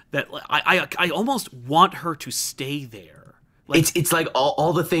agent, that I almost want her to stay there. Like, it's like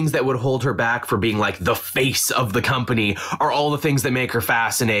all the things that would hold her back for being like the face of the company are all the things that make her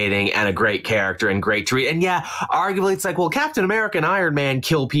fascinating and a great character and great to read. And yeah, arguably it's like, well, Captain America and Iron Man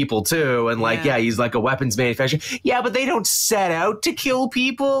kill people too. And like, yeah, he's like a weapons manufacturer. Yeah, but they don't set out to kill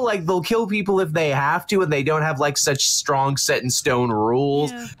people. Like they'll kill people if they have to, and they don't have like such strong set in stone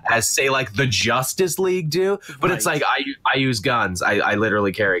rules as say like the Justice League do. But it's like, I use guns. I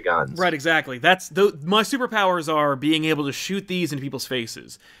literally carry guns. Right, exactly. My superpowers are being able to shoot these into people's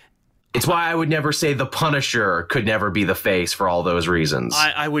faces. It's why I would never say the Punisher could never be the face for all those reasons.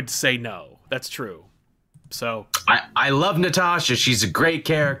 I would say no. That's true. So I love Natasha. She's a great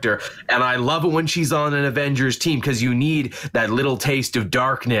character, and I love it when she's on an Avengers team because you need that little taste of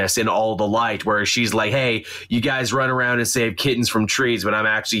darkness in all the light where she's like, hey, you guys run around and save kittens from trees, but I'm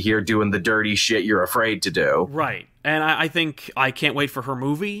actually here doing the dirty shit you're afraid to do. Right. And I think I can't wait for her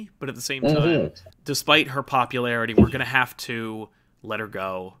movie, but at the same time, despite her popularity, we're going to have to let her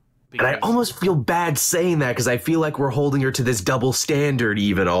go. And I almost feel bad saying that because I feel like we're holding her to this double standard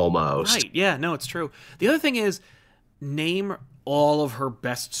even almost. Right, yeah, no, it's true. The other thing is, name all of her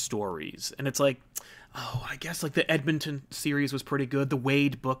best stories. And it's like, I guess like the Edmonton series was pretty good. The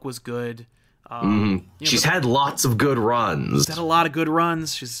Wade book was good. She's had lots of good runs. She's had a lot of good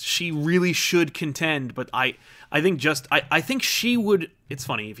runs. She really should contend, but I think she would. It's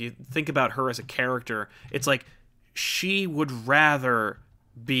funny if you think about her as a character. It's like she would rather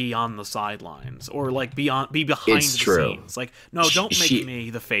be on the sidelines or like be behind the scenes. Like, no, don't make me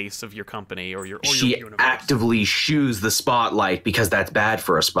the face of your company or your universe. Actively shoos the spotlight because that's bad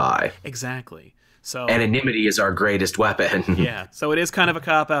for a spy. Exactly. So anonymity is our greatest weapon. Yeah. So it is kind of a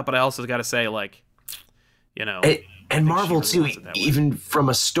cop out, but I also got to say, like, and Marvel too, even from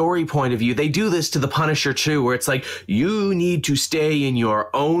a story point of view, they do this to the Punisher too, where it's like, you need to stay in your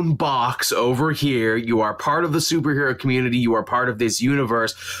own box over here. You are part of the superhero community. You are part of this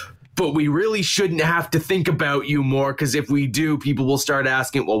universe. But we really shouldn't have to think about you more, because if we do, people will start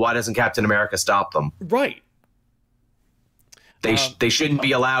asking, well, why doesn't Captain America stop them? Right. They shouldn't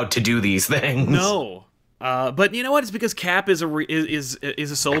be allowed to do these things. No. But you know what? It's because Cap is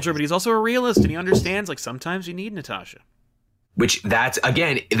a soldier, but he's also a realist, and he understands, like, sometimes you need Natasha. Which that's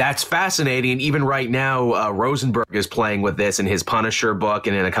fascinating. And even right now, Rosenberg is playing with this in his Punisher book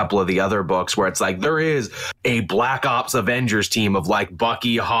and in a couple of the other books where it's like there is a Black Ops Avengers team of like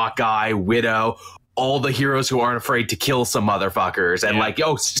Bucky, Hawkeye, Widow, all the heroes who aren't afraid to kill some motherfuckers. And like,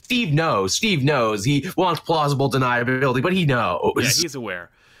 Steve knows. He wants plausible deniability, but he knows. Yeah, he's aware.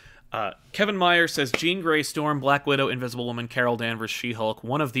 Kevin Meyer says, Jean Grey, Storm, Black Widow, Invisible Woman, Carol Danvers, She-Hulk.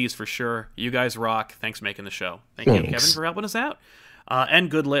 One of these for sure. You guys rock. Thanks for making the show. Thank you, Kevin, for helping us out. And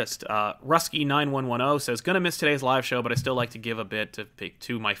good list. Rusky9110 says, gonna miss today's live show, but I still like to give a bit to pick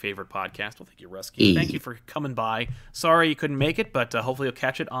to my favorite podcast. Well, thank you, Rusky. Thank you for coming by. Sorry you couldn't make it, but hopefully you'll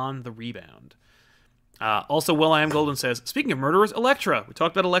catch it on the rebound. Also, Will I Am Golden says, speaking of murderers, Elektra. We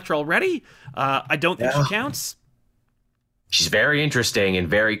talked about Elektra already. I don't think she counts. She's very interesting and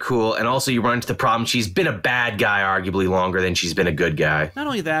very cool. And also you run into the problem. She's been a bad guy arguably longer than she's been a good guy. Not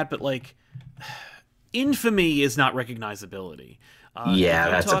only that, but like infamy is not recognizability.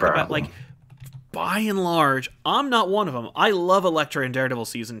 That's a problem. About, like, by and large, I'm not one of them. I love Elektra in Daredevil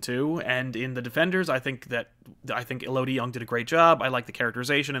Season 2, and in The Defenders, I think Elodie Yung did a great job. I like the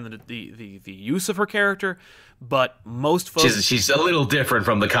characterization and the use of her character, but most folks... She's a little different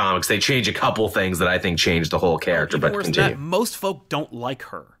from the comics. They change a couple things that I think change the whole character, but worse than that, most folk don't like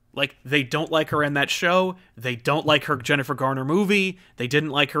her. Like, they don't like her in that show. They don't like her Jennifer Garner movie. They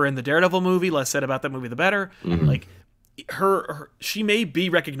didn't like her in the Daredevil movie. Less said about that movie, the better. Like, she may be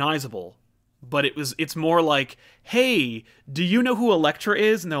recognizable, but it's more like, hey, do you know who Elektra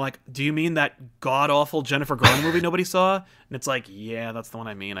is? And they're like, do you mean that god-awful Jennifer Garner movie nobody saw? And it's like, yeah, that's the one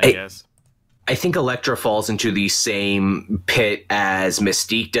I mean, I guess. I think Elektra falls into the same pit as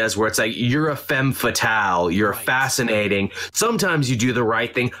Mystique does, where it's like, you're a femme fatale, you're fascinating. Sometimes you do the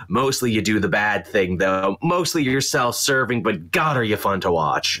right thing. Mostly you do the bad thing, though. Mostly you're self-serving, but God, are you fun to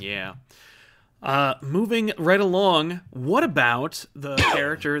watch. Yeah. Moving right along, what about the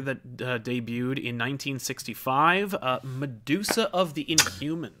character that debuted in 1965, Medusa of the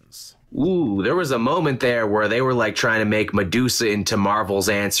Inhumans? Ooh, there was a moment there where they were like trying to make Medusa into Marvel's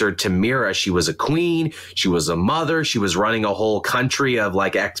answer to Mira. She was a queen. She was a mother. She was running a whole country of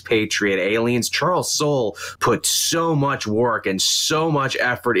like expatriate aliens. Charles Soule put so much work and so much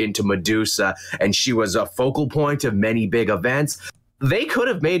effort into Medusa, and she was a focal point of many big events. They could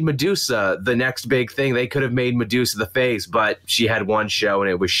have made Medusa the next big thing. They could have made Medusa the face, but she had one show and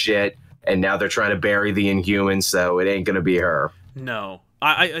it was shit. And now they're trying to bury the Inhumans, so it ain't going to be her. No.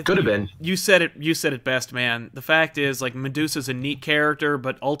 I could have been. You said it best, man. The fact is, like, Medusa's a neat character,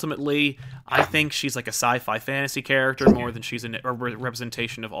 but ultimately, I think she's like a sci-fi fantasy character more than she's a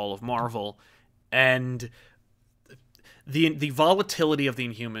representation of all of Marvel. And the volatility of the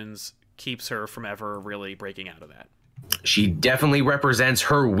Inhumans keeps her from ever really breaking out of that. She definitely represents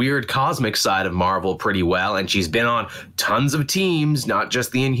her weird cosmic side of Marvel pretty well, and she's been on tons of teams, not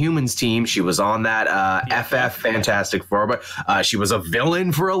just the Inhumans team. She was on that FF Fantastic Four, but she was a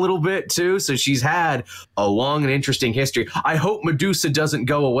villain for a little bit too, so she's had a long and interesting history. I hope Medusa doesn't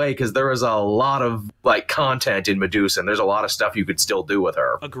go away, because there is a lot of like content in Medusa, and there's a lot of stuff you could still do with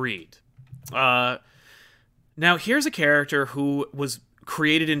her. Agreed. Now here's a character who was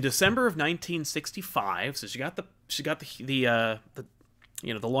created in December of 1965, so she got the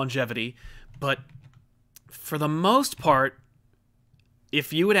longevity, but for the most part,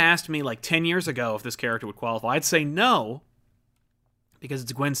 if you had asked me like 10 years ago if this character would qualify, I'd say no, because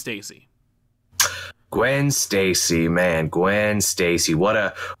it's Gwen Stacy. Gwen Stacy, man, Gwen Stacy. What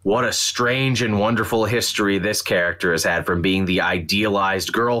a strange and wonderful history this character has had, from being the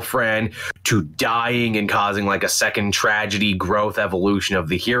idealized girlfriend to dying and causing like a second tragedy, growth, evolution of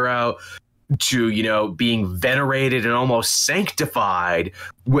the hero, to, you know, being venerated and almost sanctified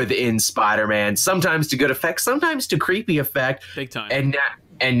within Spider-Man, sometimes to good effect, sometimes to creepy effect. Big time.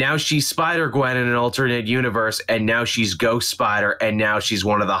 And now she's Spider-Gwen in an alternate universe, and now she's Ghost Spider, and now she's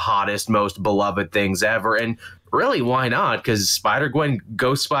one of the hottest, most beloved things ever. And really, why not? Because Spider-Gwen,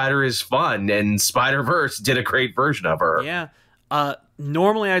 Ghost Spider is fun, and Spider-Verse did a great version of her. Yeah.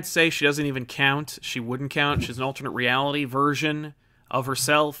 Normally, I'd say she doesn't even count. She wouldn't count. She's an alternate reality version of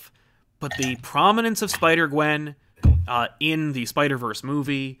herself. But the prominence of Spider-Gwen in the Spider-Verse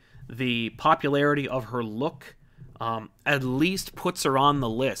movie, the popularity of her look, at least puts her on the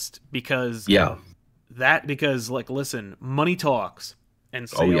list, because like, listen, money talks and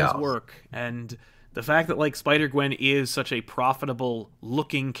sales work, and the fact that like Spider-Gwen is such a profitable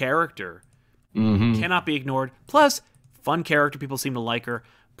looking character cannot be ignored. Plus, fun character, people seem to like her.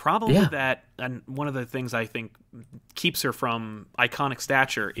 Problem with that, and one of the things I think keeps her from iconic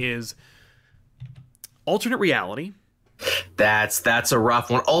stature, is alternate reality. That's a rough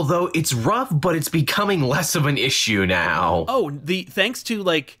one. Although it's rough, but it's becoming less of an issue now. Oh, thanks to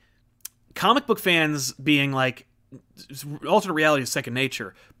like comic book fans being like, alternate reality is second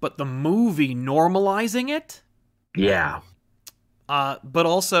nature, but the movie normalizing it. Yeah. But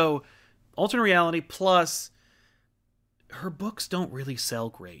also alternate reality plus her books don't really sell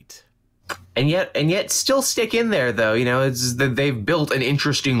great. And yet still stick in there, though. You know, it's that they've built an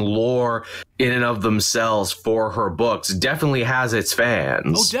interesting lore in and of themselves for her books. Definitely has its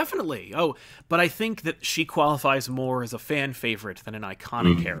fans. Oh, definitely. Oh, but I think that she qualifies more as a fan favorite than an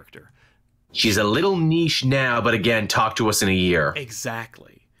iconic character. She's a little niche now, but again, talk to us in a year.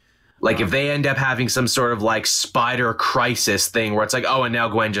 Exactly. Like, if they end up having some sort of, like, spider crisis thing where it's like, oh, and now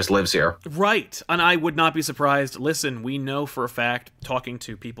Gwen just lives here. Right. And I would not be surprised. Listen, we know for a fact, talking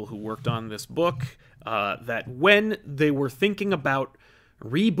to people who worked on this book, that when they were thinking about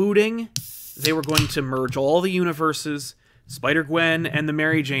rebooting, they were going to merge all the universes. Spider-Gwen and the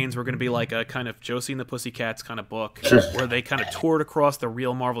Mary Janes were going to be like a kind of Josie and the Pussycats kind of book, where they kind of toured across the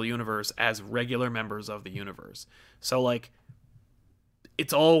real Marvel universe as regular members of the universe. So, like,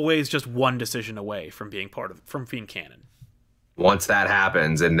 it's always just one decision away from being from being canon. once that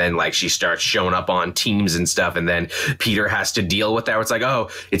happens, and then like she starts showing up on teams and stuff, and then Peter has to deal with that. It's like, oh,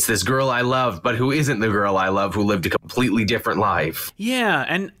 it's this girl I love, but who isn't the girl I love, who lived a completely different life. Yeah,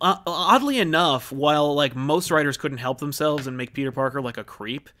 and oddly enough, while like most writers couldn't help themselves and make Peter Parker like a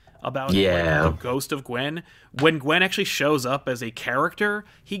creep about like, the ghost of Gwen, when Gwen actually shows up as a character,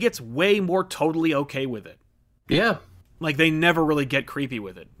 he gets way more totally okay with it. Yeah. Like, they never really get creepy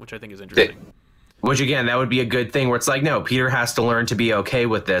with it, which I think is interesting. Which, again, that would be a good thing where it's like, no, Peter has to learn to be okay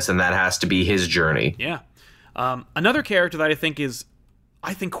with this, and that has to be his journey. Yeah. Another character that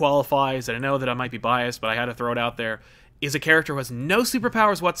I think qualifies, and I know that I might be biased, but I had to throw it out there, is a character who has no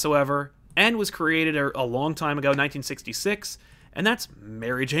superpowers whatsoever and was created a long time ago, 1966, and that's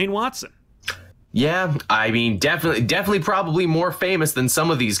Mary Jane Watson. Yeah, I mean, definitely probably more famous than some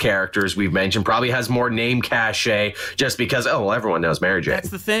of these characters we've mentioned. Probably has more name cachet just because, oh, well, everyone knows Mary Jane. That's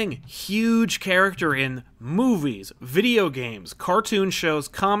the thing. Huge character in movies, video games, cartoon shows,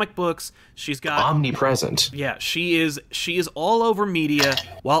 comic books. She's got... omnipresent. Yeah, she is all over media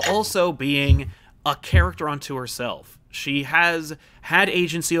while also being a character unto herself. She has had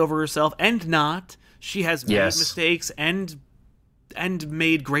agency over herself and not. She has made mistakes and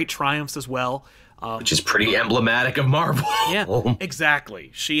made great triumphs as well. Which is pretty emblematic of Marvel. Yeah, exactly.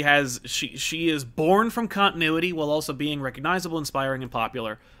 She is born from continuity while also being recognizable, inspiring, and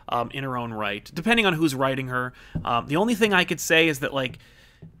popular in her own right, depending on who's writing her. The only thing I could say is that, like,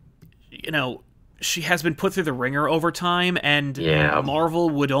 you know, she has been put through the ringer over time, and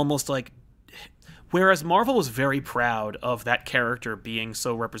Marvel would almost, like... Whereas Marvel was very proud of that character being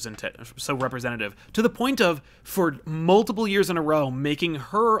so representative, to the point of, for multiple years in a row, making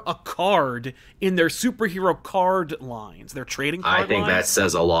her a card in their superhero card lines, their trading card lines. I think that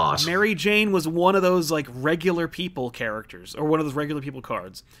says a lot. Mary Jane was one of those like regular people characters, or one of those regular people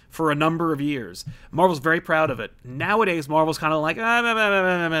cards, for a number of years. Marvel's very proud of it. Nowadays, Marvel's kind of like,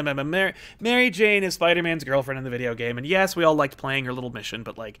 Mary Jane is Spider-Man's girlfriend in the video game, and yes, we all liked playing her little mission,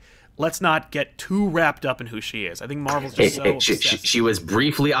 but like, let's not get too wrapped up in who she is. I think Marvel's just so obsessed. She was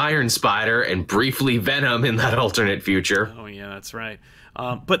briefly Iron Spider and briefly Venom in that alternate future. Oh, yeah, that's right.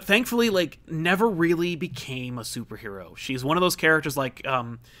 But thankfully, like, never really became a superhero. She's one of those characters like...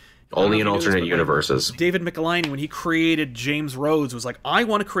 only in alternate universes. David Michelinie, when he created James Rhodes, was like, I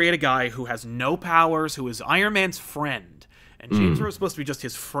want to create a guy who has no powers, who is Iron Man's friend. And James Rhodes was supposed to be just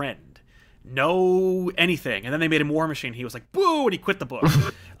his friend. No anything. And then they made him War Machine. He was like, boo, and he quit the book.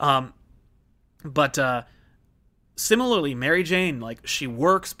 But similarly, Mary Jane, like, she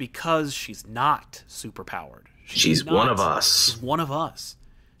works because she's not superpowered. She's one of us. She's one of us.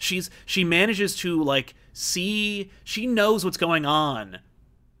 She manages to, like, she knows what's going on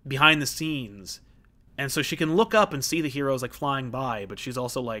behind the scenes. And so she can look up and see the heroes, like, flying by, but she's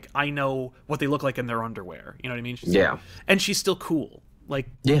also like, I know what they look like in their underwear. You know what I mean? And she's still cool. Like,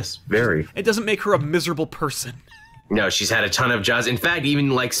 yes, very. It doesn't make her a miserable person. No, she's had a ton of jobs. In fact, even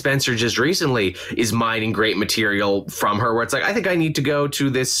like Spencer just recently is mining great material from her where it's like, I think I need to go to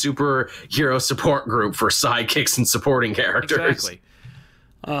this superhero support group for sidekicks and supporting characters. Exactly.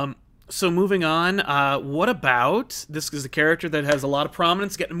 So moving on, what about, this is a character that has a lot of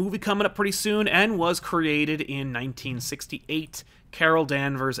prominence, getting a movie coming up pretty soon, and was created in 1968, Carol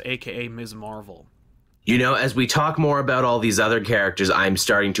Danvers, a.k.a. Ms. Marvel. You know, as we talk more about all these other characters, I'm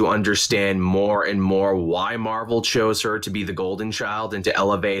starting to understand more and more why Marvel chose her to be the golden child and to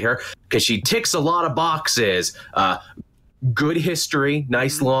elevate her, because she ticks a lot of boxes. Good history,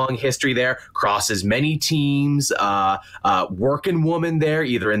 nice long history there, crosses many teams, working woman there,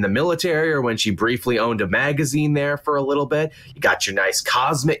 either in the military or when she briefly owned a magazine there for a little bit. You got your nice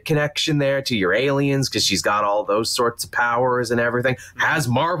cosmic connection there to your aliens because she's got all those sorts of powers and everything. Has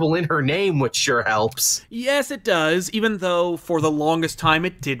Marvel in her name, which sure helps. Yes, it does, even though for the longest time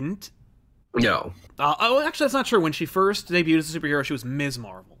it didn't. No. Actually, that's not true. When she first debuted as a superhero, she was Ms.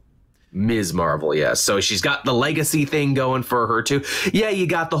 Marvel. Ms. Marvel, yes. So she's got the legacy thing going for her too. Yeah, you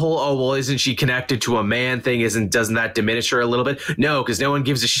got the whole, oh, well, isn't she connected to a man thing? Doesn't that diminish her a little bit? No, because no one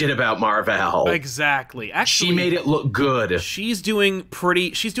gives a shit about Marvel. Exactly. Actually, she made it look good. She's doing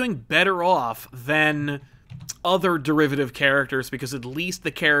better off than other derivative characters because at least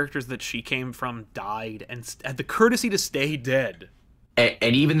the characters that she came from died and had the courtesy to stay dead.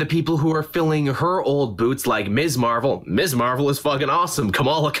 And even the people who are filling her old boots, like Ms. Marvel is fucking awesome.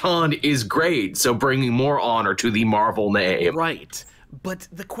 Kamala Khan is great. So bringing more honor to the Marvel name. Right. But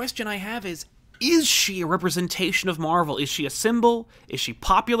the question I have is she a representation of Marvel? Is she a symbol? Is she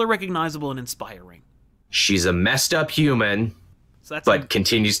popular, recognizable, and inspiring? She's a messed up human So that's but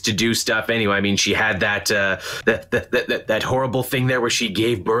continues to do stuff anyway. I mean, she had that horrible thing there where she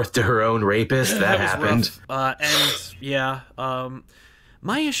gave birth to her own rapist. That happened.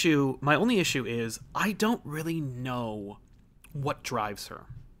 My only issue is I don't really know what drives her.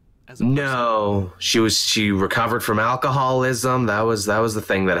 No, she recovered from alcoholism. That was the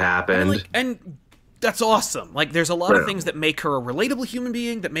thing that happened. And that's awesome. Like, there's a lot of things that make her a relatable human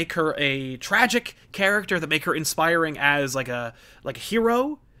being, that make her a tragic character, that make her inspiring as like a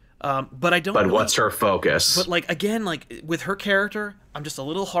hero. But I don't. But what's her focus? But like, again, like with her character, I'm just a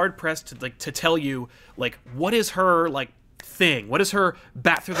little hard pressed to tell you like what is her like thing. What is her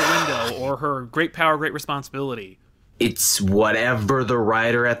bat through the window or her great power, great responsibility? It's whatever the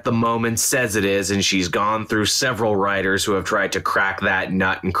writer at the moment says it is, and she's gone through several writers who have tried to crack that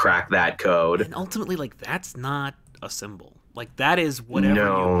nut and crack that code. And ultimately, like, that's not a symbol. Like, that is whatever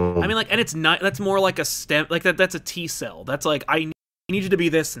No. I mean, like, and it's not, that's more like a stem, like, that's a T cell. That's like, I need you to be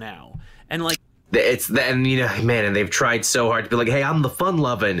this now. And, like, And you know, man, and they've tried so hard to be like, hey, I'm the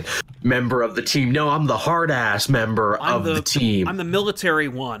fun-loving member of the team. No, I'm the hard-ass member of the team. I'm the military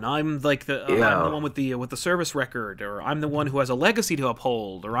one. I'm like I'm the one with the service record, or I'm the one who has a legacy to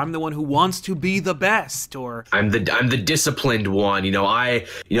uphold, or I'm the one who wants to be the best, or I'm the disciplined one. You know,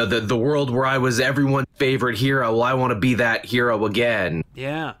 the world where I was everyone's favorite hero. Well, I want to be that hero again.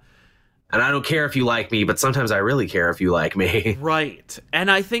 Yeah. And I don't care if you like me, but sometimes I really care if you like me. Right.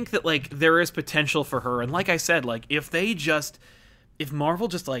 And I think that, like, there is potential for her. And like I said, like, if Marvel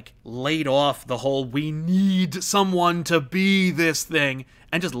just, like, laid off the whole we need someone to be this thing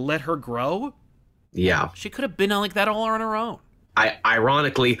and just let her grow, Yeah. she could have been like that all on her own.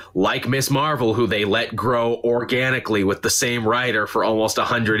 Ironically, like Miss Marvel, who they let grow organically with the same writer for almost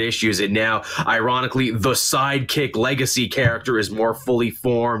 100 issues, and now, ironically, the sidekick legacy character is more fully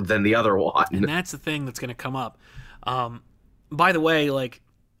formed than the other one. And that's the thing that's going to come up. By the way, like,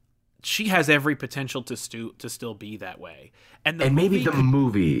 she has every potential to still be that way. And maybe the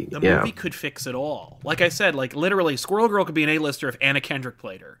movie could fix it all. Like I said, like, literally, Squirrel Girl could be an A-lister if Anna Kendrick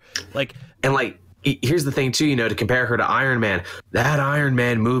played her. Like, and like, here's the thing too, you know, to compare her to Iron Man, that Iron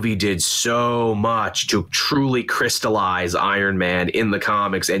Man movie did so much to truly crystallize Iron Man in the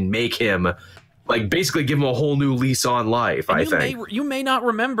comics and make him, like, basically give him a whole new lease on life. I think you may not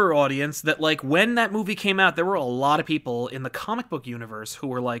remember, audience, that like when that movie came out, there were a lot of people in the comic book universe who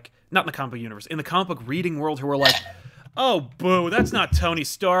were like, not in the comic book universe, in the comic book reading world, who were like, oh boo, that's not Tony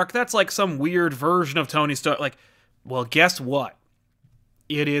Stark, that's like some weird version of Tony Stark. Like, well, guess what?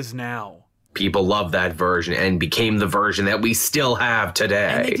 It is now. People love that version and became the version that we still have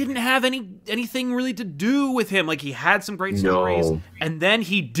today. And they didn't have anything really to do with him. Like, he had some great stories, and then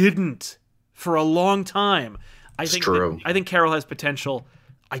he didn't for a long time. I think Carol has potential.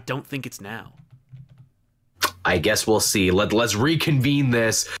 I don't think it's now. I guess we'll see. Let's reconvene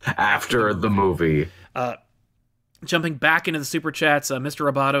this after the movie. Jumping back into the super chats, Mr.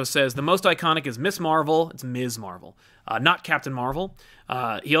 Roboto says, the most iconic is Miss Marvel. It's Ms. Marvel, not Captain Marvel.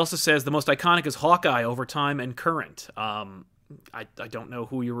 He also says the most iconic is Hawkeye over time and current. I don't know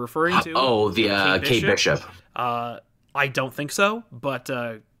who you're referring to. Oh, the Kate Bishop. I don't think so, but...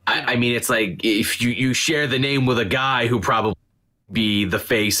 I mean, it's like if you share the name with a guy who probably be the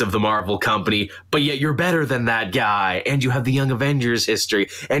face of the Marvel company, but yet you're better than that guy, and you have the Young Avengers history,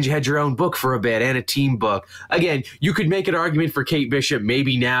 and you had your own book for a bit, and a team book. Again, you could make an argument for Kate Bishop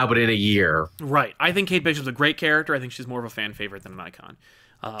maybe now, but in a year. Right. I think Kate Bishop's a great character. I think she's more of a fan favorite than an icon.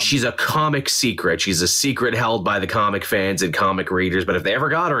 She's a comic secret. She's a secret held by the comic fans and comic readers, but if they ever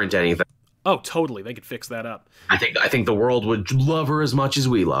got her into anything... Oh, totally. They could fix that up. I think the world would love her as much as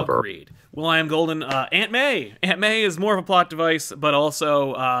we love her. Agreed. Well, I am Golden. Aunt May. Aunt May is more of a plot device, but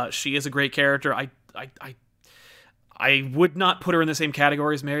also she is a great character. I would not put her in the same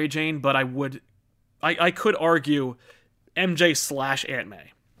category as Mary Jane, but I could argue MJ / Aunt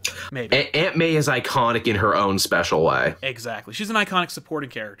May. Maybe. Aunt May is iconic in her own special way. Exactly. She's an iconic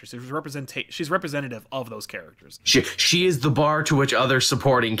supporting character. She's representative of those characters. She is the bar to which other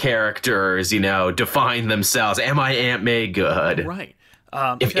supporting characters, you know, define themselves. Am I Aunt May good? Right.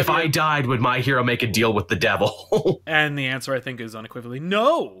 If I died, would my hero make a deal with the devil? And the answer, I think, is unequivocally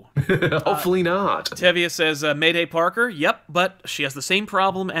no. Hopefully not. Tevia says, Mayday Parker. Yep, but she has the same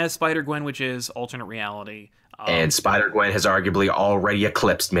problem as Spider-Gwen, which is alternate reality. And Spider-Gwen has arguably already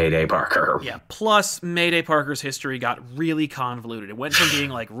eclipsed Mayday Parker. Yeah, plus Mayday Parker's history got really convoluted. It went from being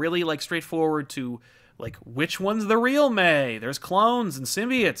like really like straightforward to like which one's the real May? There's clones and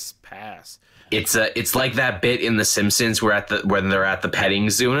symbiotes. Pass. It's like that bit in The Simpsons when they're at the petting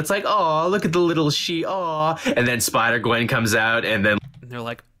zoo and it's like, oh, look at the little she, oh, and then Spider-Gwen comes out and then they're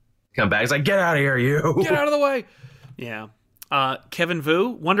like, come back. It's like, get out of here, you. Get out of the way. Yeah. Kevin Vu,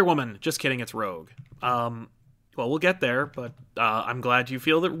 Wonder Woman. Just kidding, it's Rogue. Well, we'll get there, but I'm glad you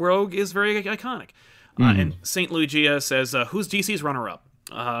feel that Rogue is very iconic. And St. Lucia says, who's DC's runner-up?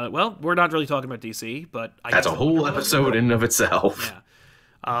 Well, we're not really talking about DC, but that's a whole episode in and of itself.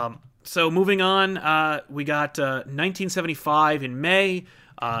 Yeah. So moving on, we got 1975 in May.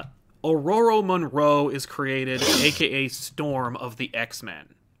 Ororo Monroe is created, aka Storm of the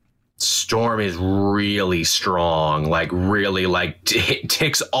X-Men. Storm is really strong, like really like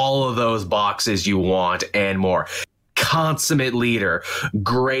ticks all of those boxes you want and more. Consummate leader,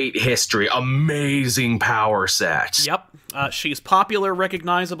 great history, amazing power set. Yep. She's popular,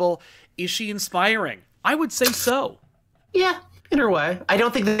 recognizable. Is she inspiring? I would say so. Yeah, in her way. I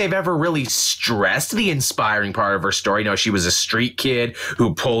don't think that they've ever really stressed the inspiring part of her story. She was a street kid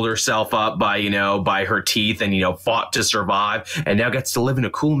who pulled herself up by, by her teeth and, fought to survive and now gets to live in a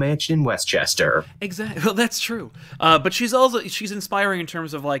cool mansion in Westchester. Exactly. Well, that's true. But she's inspiring in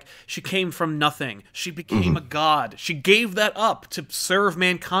terms of, like, she came from nothing. She became a god. She gave that up to serve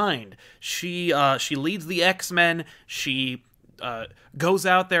mankind. She leads the X-Men. She goes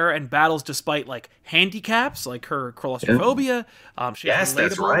out there and battles despite, like, handicaps, like her claustrophobia. Yes,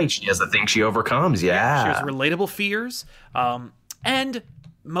 that's right. She has the thing she overcomes, yeah. She has relatable fears. And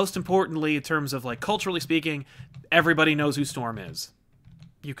most importantly, in terms of, like, culturally speaking, everybody knows who Storm is.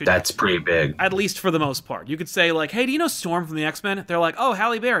 That's pretty big. At least for the most part. You could say, like, hey, do you know Storm from the X-Men? They're like, oh,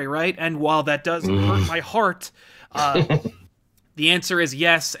 Halle Berry, right? And while that does hurt my heart, the answer is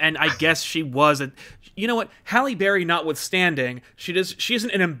yes, and I guess she was you know what? Halle Berry notwithstanding, she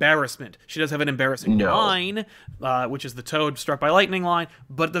isn't an embarrassment. She does have an embarrassing line, which is the Toad struck by lightning line,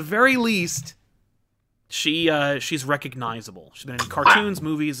 but at the very least, she's recognizable. She's been in cartoons,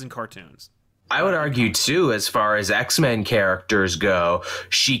 movies, and cartoons. I would argue, too, as far as X-Men characters go,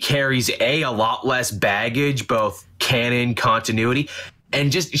 she carries, a lot less baggage, both canon, continuity, and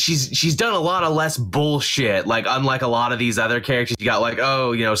just she's done a lot of less bullshit. Like, unlike a lot of these other characters, you got like,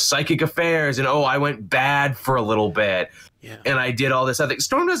 psychic affairs, and I went bad for a little bit. Yeah. And I did all this other.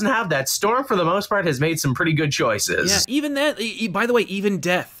 Storm doesn't have that. Storm, for the most part, has made some pretty good choices. Yeah, even that. By the way, even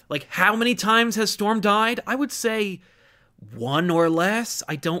death. Like, how many times has Storm died? I would say one or less.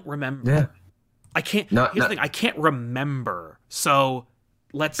 I don't remember. Yeah. I can't. Here's the thing. I can't remember. So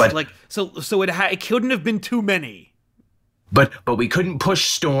it couldn't have been too many. But we couldn't push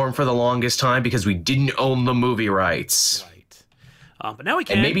Storm for the longest time because we didn't own the movie rights. Right. But now we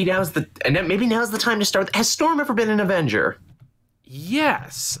can. And maybe now's the time to start. Has Storm ever been an Avenger?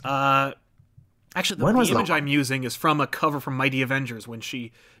 Yes. Actually, the image I'm using is from a cover from Mighty Avengers when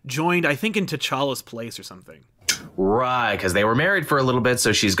she joined, I think, in T'Challa's place or something. Right, because they were married for a little bit,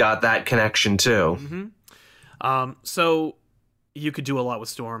 so she's got that connection too. Mm-hmm. So you could do a lot with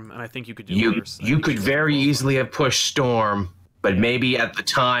Storm, and I think you could do worse. You could very easily have pushed Storm, but maybe at the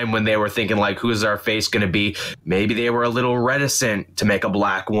time when they were thinking, like, who's our face going to be, maybe they were a little reticent to make a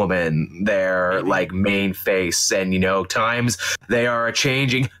black woman their, like, main face. And, times they are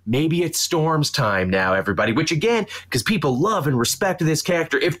changing. Maybe it's Storm's time now, everybody, which, again, because people love and respect this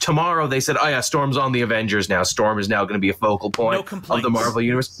character. If tomorrow they said, oh, yeah, Storm's on the Avengers now, Storm is now going to be a focal point of the Marvel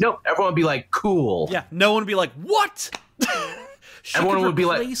Universe. No, everyone would be like, cool. Yeah, no one would be like, what? Everyone would be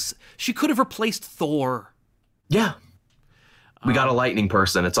like, she could have replaced Thor. Yeah. We got a lightning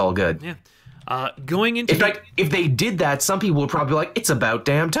person. It's all good. Yeah. Going into... In fact, if they did that, some people would probably be like, it's about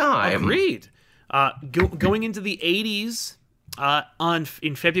damn time. Agreed. Going into the 80s,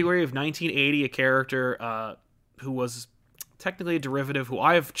 in February of 1980, a character who was technically a derivative, who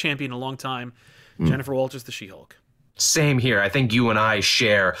I have championed a long time, Jennifer Walters, the She-Hulk. Same here. I think you and I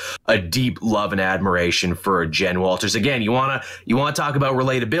share a deep love and admiration for Jen Walters. Again, you want to talk about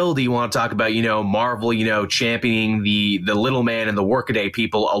relatability. You want to talk about, Marvel, championing the little man and the workaday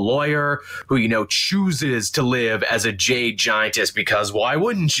people, a lawyer who, chooses to live as a jade giantess because why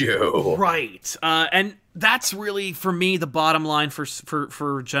wouldn't you? Right. And that's really, for me, the bottom line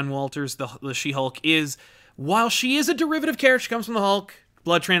for Jen Walters, the She-Hulk, is while she is a derivative character, she comes from the Hulk,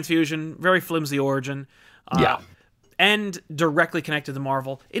 blood transfusion, very flimsy origin. And directly connected to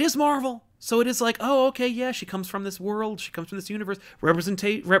Marvel. It is Marvel. So it is like, oh, okay, yeah, she comes from this world. She comes from this universe.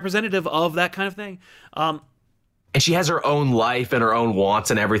 Representative of that kind of thing. And she has her own life and her own wants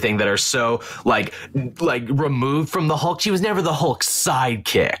and everything that are so, like removed from the Hulk. She was never the Hulk's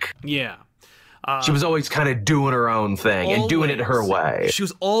sidekick. Yeah. She was always kind of doing her own thing and doing it her way. She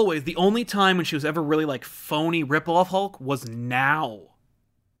was always, the only time when she was ever really, like, phony rip-off Hulk was now.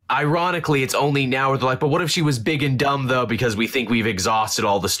 Ironically, it's only now where they're like, but what if she was big and dumb, though, because we think we've exhausted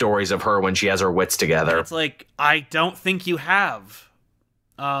all the stories of her when she has her wits together. It's like, I don't think you have.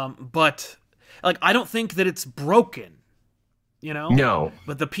 But, like, I don't think that it's broken. you know? No.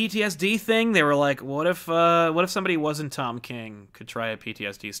 But the PTSD thing, they were like, what if somebody wasn't Tom King could try a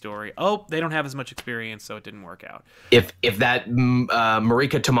PTSD story? Oh, they don't have as much experience, so it didn't work out. If that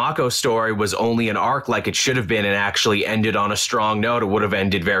Marika Tamako story was only an arc like it should have been and actually ended on a strong note, it would have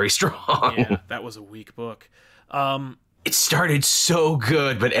ended very strong. Yeah, that was a weak book. It started so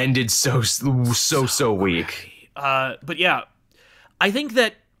good, but ended so weak. But yeah, I think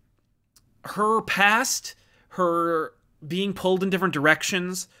that her past, her being pulled in different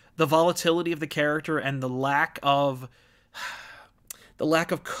directions, the volatility of the character, and the lack of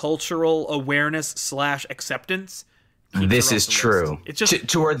cultural awareness / acceptance. This is true. It's just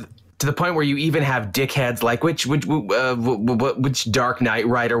to the point where you even have dickheads like which Dark Knight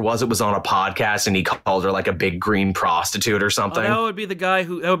writer was on a podcast and he called her like a big green prostitute or something. That would be that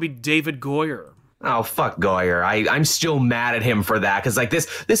would be David Goyer. Oh, fuck Goyer. I'm still mad at him for that, because like this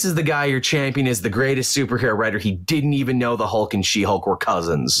is the guy your champion is the greatest superhero writer. He didn't even know the Hulk and She-Hulk were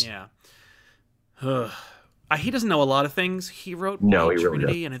cousins. Yeah. He doesn't know a lot of things. He wrote he really Trinity,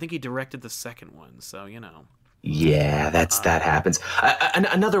 doesn't. and I think he directed the second one, so, you know. Yeah, that happens.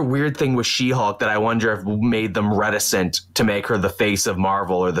 Another weird thing with She-Hulk that I wonder if made them reticent to make her the face of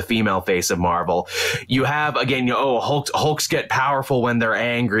Marvel or the female face of Marvel. You have, again, Hulks get powerful when they're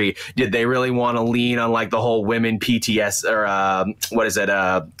angry. Did they really want to lean on like the whole women PTS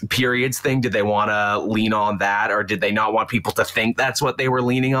or periods thing? Did they want to lean on that, or did they not want people to think that's what they were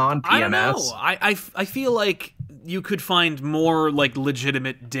leaning on? PMS? I don't know. I feel like you could find more like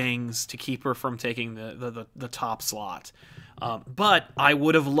legitimate dings to keep her from taking the top slot. But I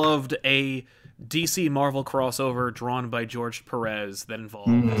would have loved a DC Marvel crossover drawn by George Perez that involved,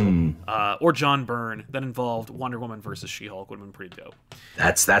 or John Byrne, that involved Wonder Woman versus She-Hulk. Would have been pretty dope.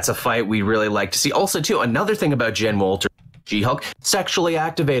 That's a fight we really like to see. Also, too, another thing about Jen Walters, She-Hulk, sexually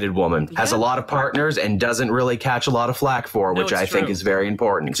activated woman, has a lot of partners and doesn't really catch a lot of flack for, which I think is very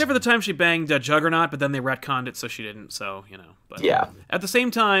important. Except for the time she banged Juggernaut, but then they retconned it, so she didn't. So, you know. But yeah. At the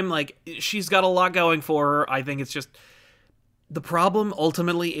same time, like, she's got a lot going for her. I think it's just the problem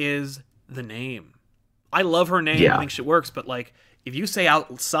ultimately is the name. I love her name. Yeah. I think she works, but like, if you say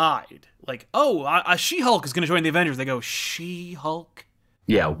outside, like, oh, She-Hulk is going to join the Avengers, they go, She-Hulk?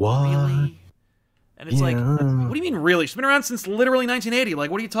 Yeah. What? Really? And it's like, what do you mean really? She's been around since literally 1980.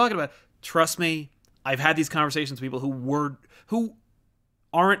 Like, what are you talking about? Trust me, I've had these conversations with people who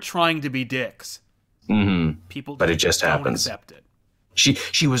aren't trying to be dicks. Mm-hmm. People, but it just don't happens. Accept it.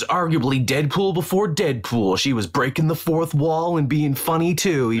 She was arguably Deadpool before Deadpool. She was breaking the fourth wall and being funny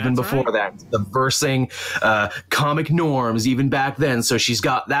too, even before that. Subversing comic norms even back then. So she's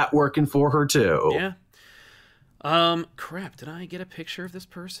got that working for her too. Yeah. Crap, did I get a picture of this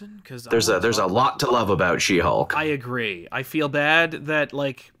person? Because there's a lot to love about She-Hulk. I agree. I feel bad that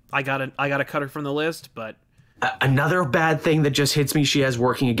like I gotta cut her from the list, but another bad thing that just hits me she has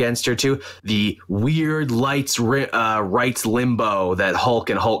working against her too, the weird rights limbo that Hulk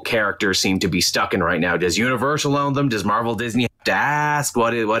and Hulk characters seem to be stuck in right now. Does Universal own them? Does Marvel Disney have to ask?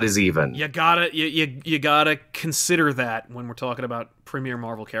 What is even? You gotta consider that when we're talking about premier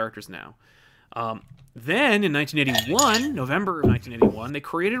Marvel characters now. Then, in 1981, November of 1981, they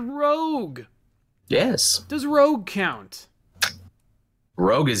created Rogue. Yes. Does Rogue count?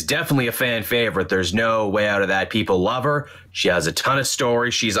 Rogue is definitely a fan favorite. There's no way out of that. People love her. She has a ton of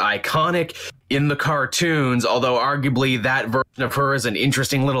stories. She's iconic in the cartoons, although arguably that version of her is an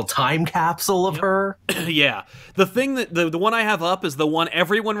interesting little time capsule of her. Yeah. The thing that the one I have up is the one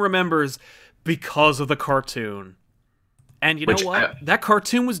everyone remembers because of the cartoon. And you know what? That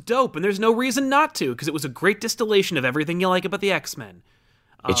cartoon was dope, and there's no reason not to, because it was a great distillation of everything you like about the X-Men.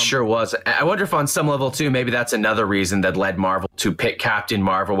 It sure was. I wonder if on some level, too, maybe that's another reason that led Marvel to pick Captain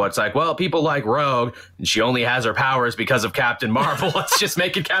Marvel. What's like, well, people like Rogue, and she only has her powers because of Captain Marvel. Let's just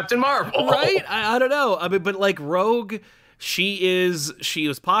make it Captain Marvel. Right? I don't know. I mean, but like Rogue, she is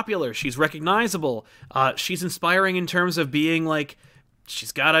popular. She's recognizable. She's inspiring in terms of being like,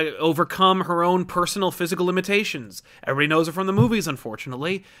 she's got to overcome her own personal physical limitations. Everybody knows her from the movies,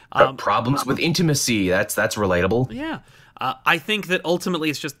 unfortunately. Problems with intimacy. That's relatable. Yeah. I think that ultimately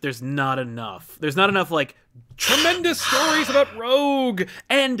it's just there's not enough. There's not enough like tremendous stories about Rogue,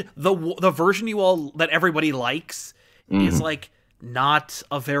 and the version that everybody likes is like not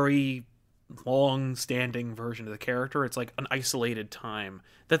a very long-standing version of the character. It's like an isolated time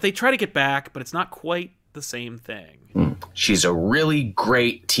that they try to get back, but it's not quite the same thing. She's a really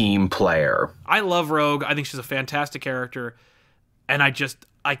great team player. I love Rogue. I think she's a fantastic character, and I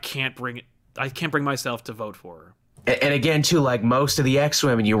can't bring myself to vote for her. And again, too, like most of the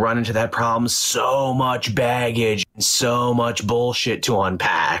X-Women, you run into that problem, so much baggage and so much bullshit to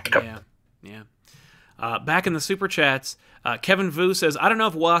unpack. Yeah. Back in the Super Chats, Kevin Vu says, I don't know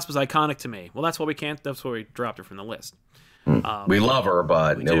if Wasp is iconic to me. Well, that's why we dropped her from the list. We love her,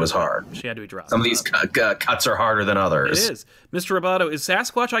 but it was hard. She had to be dropped. Some of these cuts are harder than others. It is. Mr. Roboto, is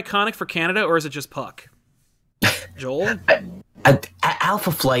Sasquatch iconic for Canada, or is it just Puck? Joel?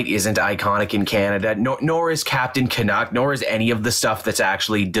 Alpha Flight isn't iconic in Canada, nor is Captain Canuck, nor is any of the stuff that's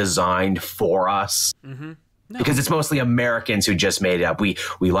actually designed for us. Mm-hmm. No. Because it's mostly Americans who just made it up. We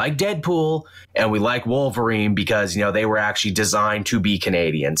like Deadpool and we like Wolverine because, they were actually designed to be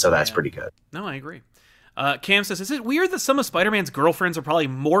Canadian, so that's pretty good. No, I agree. Cam says, is it weird that some of Spider-Man's girlfriends are probably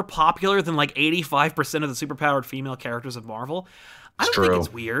more popular than like 85% of the superpowered female characters of Marvel? I don't think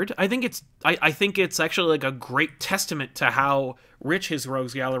it's weird. I think it's actually like a great testament to how rich his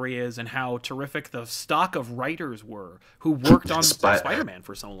rogues gallery is and how terrific the stock of writers were who worked on Spider-Man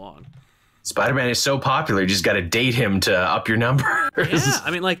for so long. Spider-Man is so popular, you just got to date him to up your numbers. Yeah,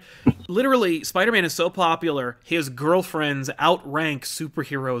 I mean, like, literally, Spider-Man is so popular, his girlfriends outrank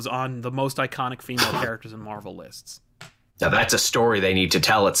superheroes on the most iconic female characters in Marvel lists. Now, that's a story they need to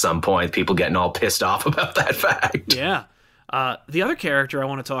tell at some point, people getting all pissed off about that fact. Yeah. The other character I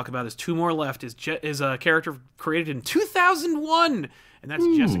want to talk about, is two more left, is a character created in 2001, and that's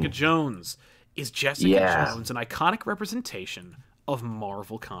Jessica Jones. Is Jessica Jones an iconic representation of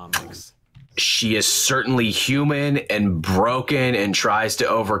Marvel Comics? She is certainly human and broken and tries to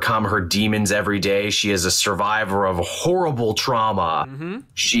overcome her demons every day. She is a survivor of horrible trauma. Mm-hmm.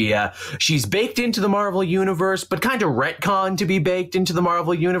 She's baked into the Marvel Universe, but kind of retconned to be baked into the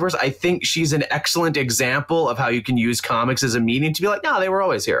Marvel Universe. I think she's an excellent example of how you can use comics as a medium to be like, no, they were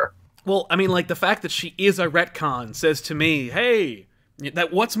always here. Well, I mean, like, the fact that she is a retcon says to me, hey,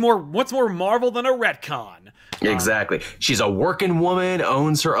 that what's more Marvel than a retcon? Exactly. She's a working woman,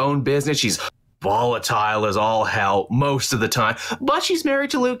 owns her own business. She's volatile as all hell most of the time. But she's married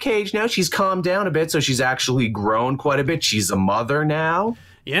to Luke Cage now. She's calmed down a bit, so she's actually grown quite a bit. She's a mother now.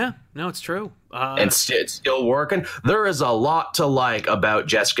 Yeah, no, it's true. And it's still working. There is a lot to like about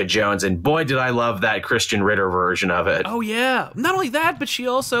Jessica Jones, and boy, did I love that Christian Ritter version of it. Oh, yeah. Not only that, but she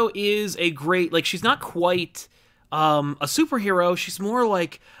also is a great, like, she's not quite a superhero. She's more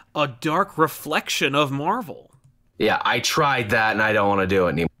like a dark reflection of Marvel. Yeah, I tried that, and I don't want to do it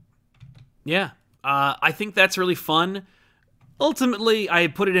anymore. Yeah, I think that's really fun. Ultimately, I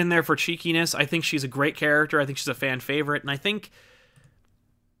put it in there for cheekiness. I think she's a great character. I think she's a fan favorite. And I think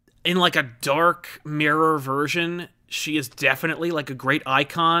in like a dark mirror version, she is definitely like a great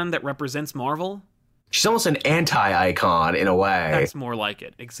icon that represents Marvel. She's almost an anti-icon in a way. That's more like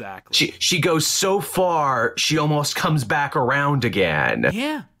it, exactly. She goes so far, she almost comes back around again.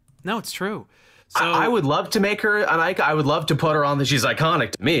 Yeah, no, it's true. So I would love to make her an icon. I would love to put her on. She's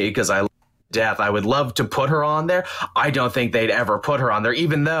iconic to me because I love death. I would love to put her on there. I don't think they'd ever put her on there,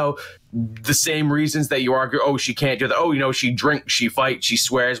 even though the same reasons that you argue, oh, she can't do that. Oh, she drinks, she fights, she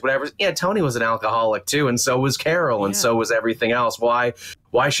swears, whatever. Yeah, Tony was an alcoholic too, and so was Carol, and so was everything else. Why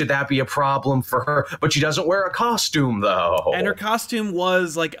should that be a problem for her? But she doesn't wear a costume, though. And her costume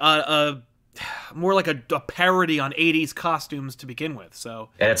was like more like a parody on 80s costumes to begin with. So,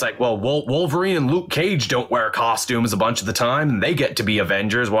 and it's like, well, Wolverine and Luke Cage don't wear costumes a bunch of the time, and they get to be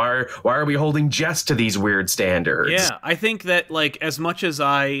Avengers. Why are we holding Jess to these weird standards? Yeah, I think that, like, as much as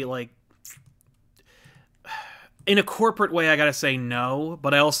I, like, in a corporate way, I gotta say no,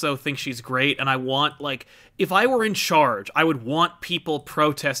 but I also think she's great, and I want, like, if I were in charge, I would want people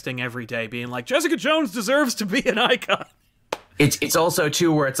protesting every day, being like, Jessica Jones deserves to be an icon. It's also,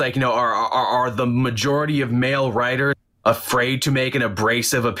 too, where it's like, are the majority of male writers afraid to make an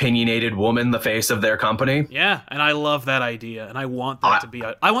abrasive, opinionated woman the face of their company? Yeah, and I love that idea, and I want that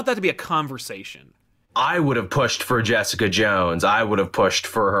to be a conversation. I would have pushed for Jessica Jones. I would have pushed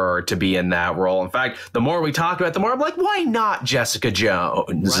for her to be in that role. In fact, the more we talk about it, the more I'm like, why not Jessica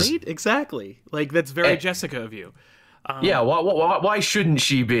Jones? Right? Exactly. Like, that's very Jessica of you. Yeah, why shouldn't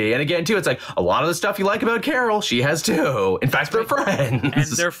she be? And again, too, it's like a lot of the stuff you like about Carol, she has too. In fact, they're friends.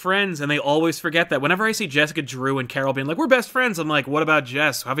 And they're friends, and they always forget that. Whenever I see Jessica Drew and Carol being like, we're best friends, I'm like, what about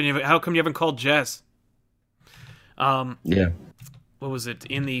Jess? How come you haven't called Jess? Yeah. What was it?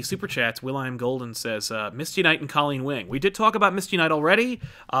 In the Super Chats, Will.i.am Golden says, Misty Knight and Colleen Wing. We did talk about Misty Knight already.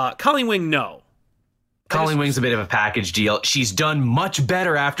 Colleen Wing, no. Colleen Wing's a bit of a package deal. She's done much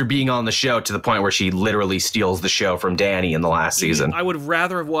better after being on the show to the point where she literally steals the show from Danny in the last season. I would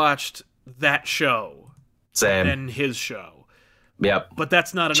rather have watched that show than his show. Yep. But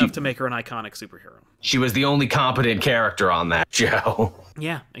that's not enough to make her an iconic superhero. She was the only competent character on that show.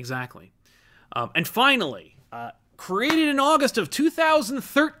 Yeah, exactly. And finally, created in August of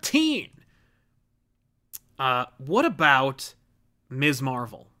 2013, what about Ms.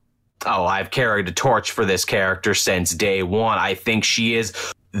 Marvel? Oh, I've carried a torch for this character since day one. I think she is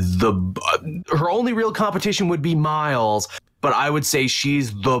her only real competition would be Miles, but I would say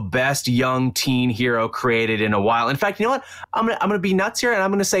she's the best young teen hero created in a while. In fact, you know what? I'm gonna be nuts here, and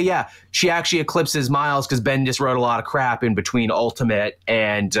I'm gonna say, yeah, she actually eclipses Miles because Bendis wrote a lot of crap in between Ultimate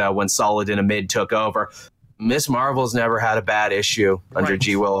and when Solid in a Mid took over. Miss Marvel's never had a bad issue under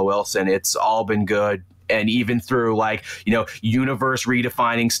G. Willow Wilson. It's all been good. And even through, like, you know, universe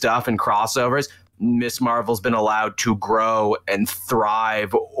redefining stuff and crossovers, Miss Marvel's been allowed to grow and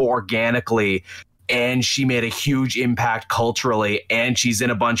thrive organically. And she made a huge impact culturally. And she's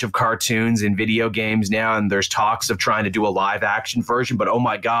in a bunch of cartoons and video games now. And there's talks of trying to do a live action version. But oh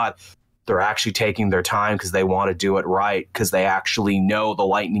my God, they're actually taking their time because they want to do it right, because they actually know the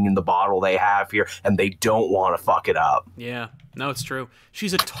lightning in the bottle they have here and they don't want to fuck it up. Yeah, no, it's true.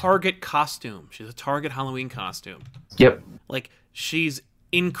 She's a Target costume. She's a Target Halloween costume. Yep. Like, she's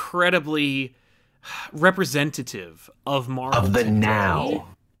incredibly representative of Marvel. Of the today. now.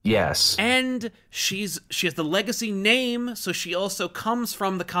 Yes. And she has the legacy name, so she also comes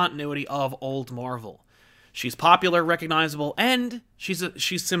from the continuity of old Marvel. She's popular, recognizable, and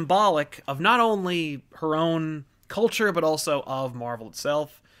she's symbolic of not only her own culture, but also of Marvel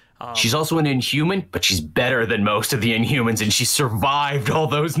itself. She's also an Inhuman, but she's better than most of the Inhumans, and she survived all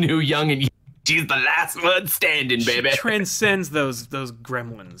those new young and she's the last one standing, baby. She transcends those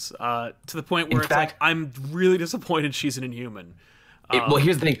gremlins to the point where I'm really disappointed she's an Inhuman. Well,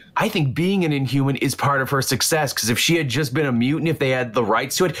 here's the thing. I think being an Inhuman is part of her success, because if she had just been a mutant, if they had the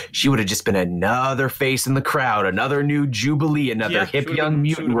rights to it, she would have just been another face in the crowd, another new Jubilee, another hip young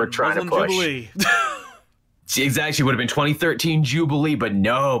mutant we're trying to push. She would have been 2013 Jubilee, but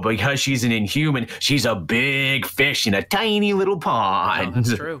no, because she's an Inhuman, she's a big fish in a tiny little pond. No,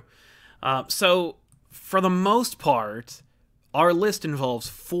 that's true. So, for the most part, our list involves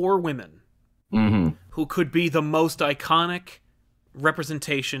 4 women who could be the most iconic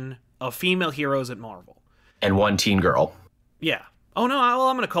representation of female heroes at Marvel, and 1 teen girl. Yeah. Oh no,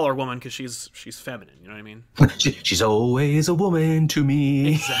 I'm gonna call her woman because she's feminine. You know what I mean? She's always a woman to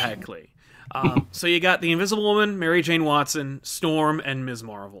me. Exactly. So you got the Invisible Woman, Mary Jane Watson, Storm, and Ms.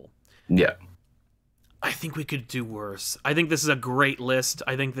 Marvel. Yeah. I think we could do worse. I think this is a great list.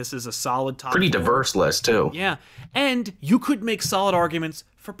 I think this is a solid top. Pretty diverse list too. Yeah, and you could make solid arguments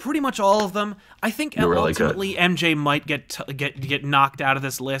for pretty much all of them. I think ultimately MJ might get knocked out of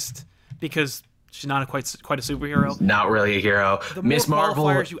this list because she's not quite a superhero. Not really a hero. The Miss more Marvel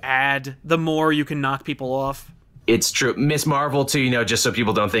qualifiers you add, the more you can knock people off. It's true. Miss Marvel too, you know, just so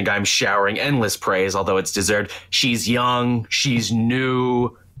people don't think I'm showering endless praise, although it's deserved. She's young, she's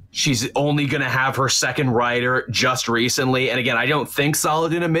new. She's only going to have her second writer just recently. And again, I don't think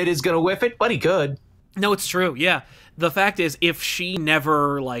Solid in a Mid is going to whiff it, but he could. No, it's true. Yeah. The fact is, if she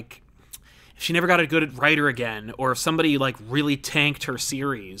never got a good writer again, or if somebody like really tanked her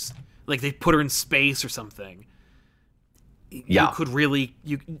series, like they put her in space or something, yeah, you could really,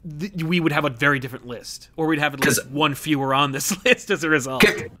 we would have a very different list, or we'd have at least 1 fewer on this list as a result.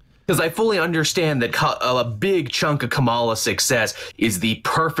 Because I fully understand that a big chunk of Kamala's success is the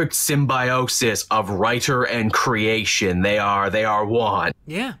perfect symbiosis of writer and creation. They are one.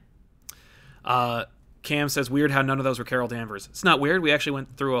 Yeah. Cam says, weird how none of those were Carol Danvers. It's not weird. We actually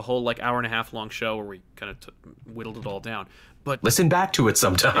went through a whole hour and a half long show where we kind of whittled it all down. But listen back to it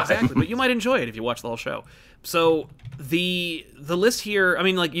sometime. Exactly, but you might enjoy it if you watch the whole show. So the list here, I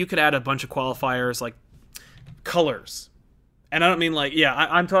mean, like, you could add a bunch of qualifiers like colors. And I don't mean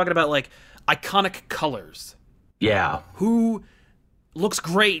I'm talking about like iconic colors. Yeah. Who looks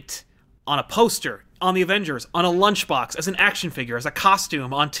great on a poster, on the Avengers, on a lunchbox, as an action figure, as a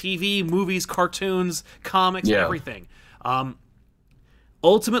costume, on TV, movies, cartoons, comics, everything.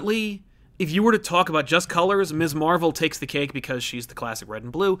 Ultimately, if you were to talk about just colors, Ms. Marvel takes the cake because she's the classic red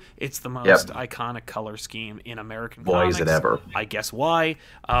and blue. It's the most iconic color scheme in American comics. Boy, is it ever. I guess why.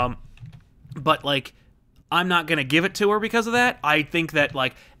 But like, I'm not going to give it to her because of that. I think that,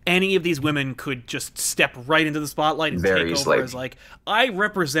 like, any of these women could just step right into the spotlight and take over as, like, I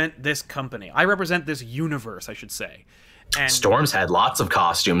represent this company. I represent this universe, I should say. And Storm's had lots of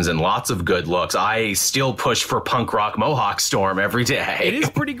costumes and lots of good looks. I still push for punk rock Mohawk Storm every day. It is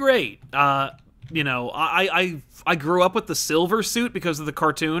pretty great. You know, I grew up with the silver suit because of the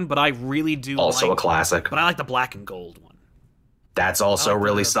cartoon, but I really do also a classic. But I like the black and gold one. That's also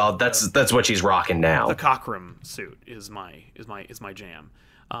really solid. That's what she's rocking now. The Cockrum suit is my jam.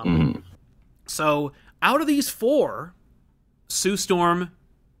 So out of these 4, Sue Storm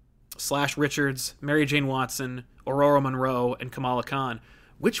 / Richards, Mary Jane Watson, Aurora Monroe, and Kamala Khan,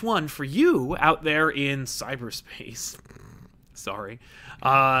 which one for you out there in cyberspace sorry,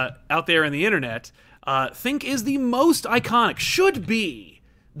 out there in the internet, think is the most iconic, should be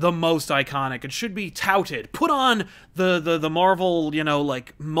the most iconic, it should be touted, put on the Marvel,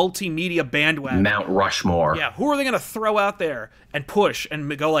 like multimedia bandwagon. Mount Rushmore. Yeah, who are they gonna throw out there and push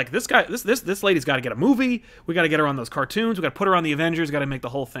and go like, this lady's got to get a movie, we got to get her on those cartoons, we got to put her on the Avengers, got to make the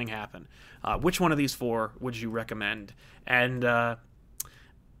whole thing happen. Which one of these four would you recommend? And well,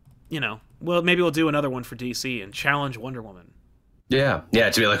 maybe we'll do another one for DC and challenge Wonder Woman. Yeah,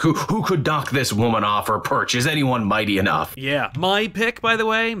 to be like, who could knock this woman off her perch? Is anyone mighty enough? Yeah, my pick, by the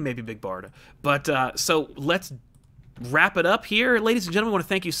way, maybe Big Barda. But so let's wrap it up here. Ladies and gentlemen, I want to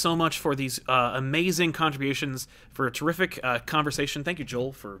thank you so much for these amazing contributions, for a terrific conversation. Thank you,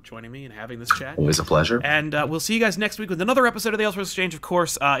 Joel, for joining me and having this chat. Always a pleasure. And we'll see you guys next week with another episode of the Elseworlds Exchange, of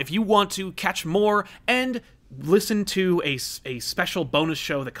course. If you want to catch more and listen to a special bonus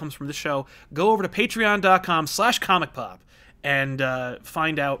show that comes from this show, go over to patreon.com/comicpop. And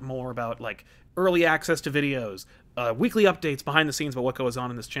find out more about like early access to videos, weekly updates behind the scenes about what goes on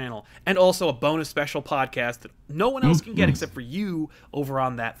in this channel, and also a bonus special podcast that no one else can get except for you over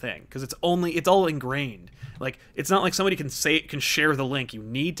on that thing, because it's all ingrained. Like, it's not like somebody can share the link. You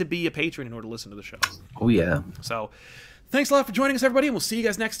need to be a patron in order to listen to the show. Oh yeah. So thanks a lot for joining us, everybody, and we'll see you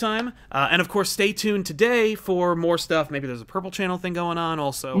guys next time. And of course, stay tuned today for more stuff. Maybe there's a Purple Channel thing going on.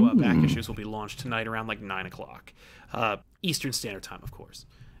 Also, back issues will be launched tonight around like 9 o'clock. Eastern Standard Time, of course.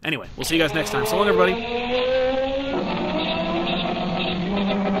 Anyway, we'll see you guys next time. So long, everybody.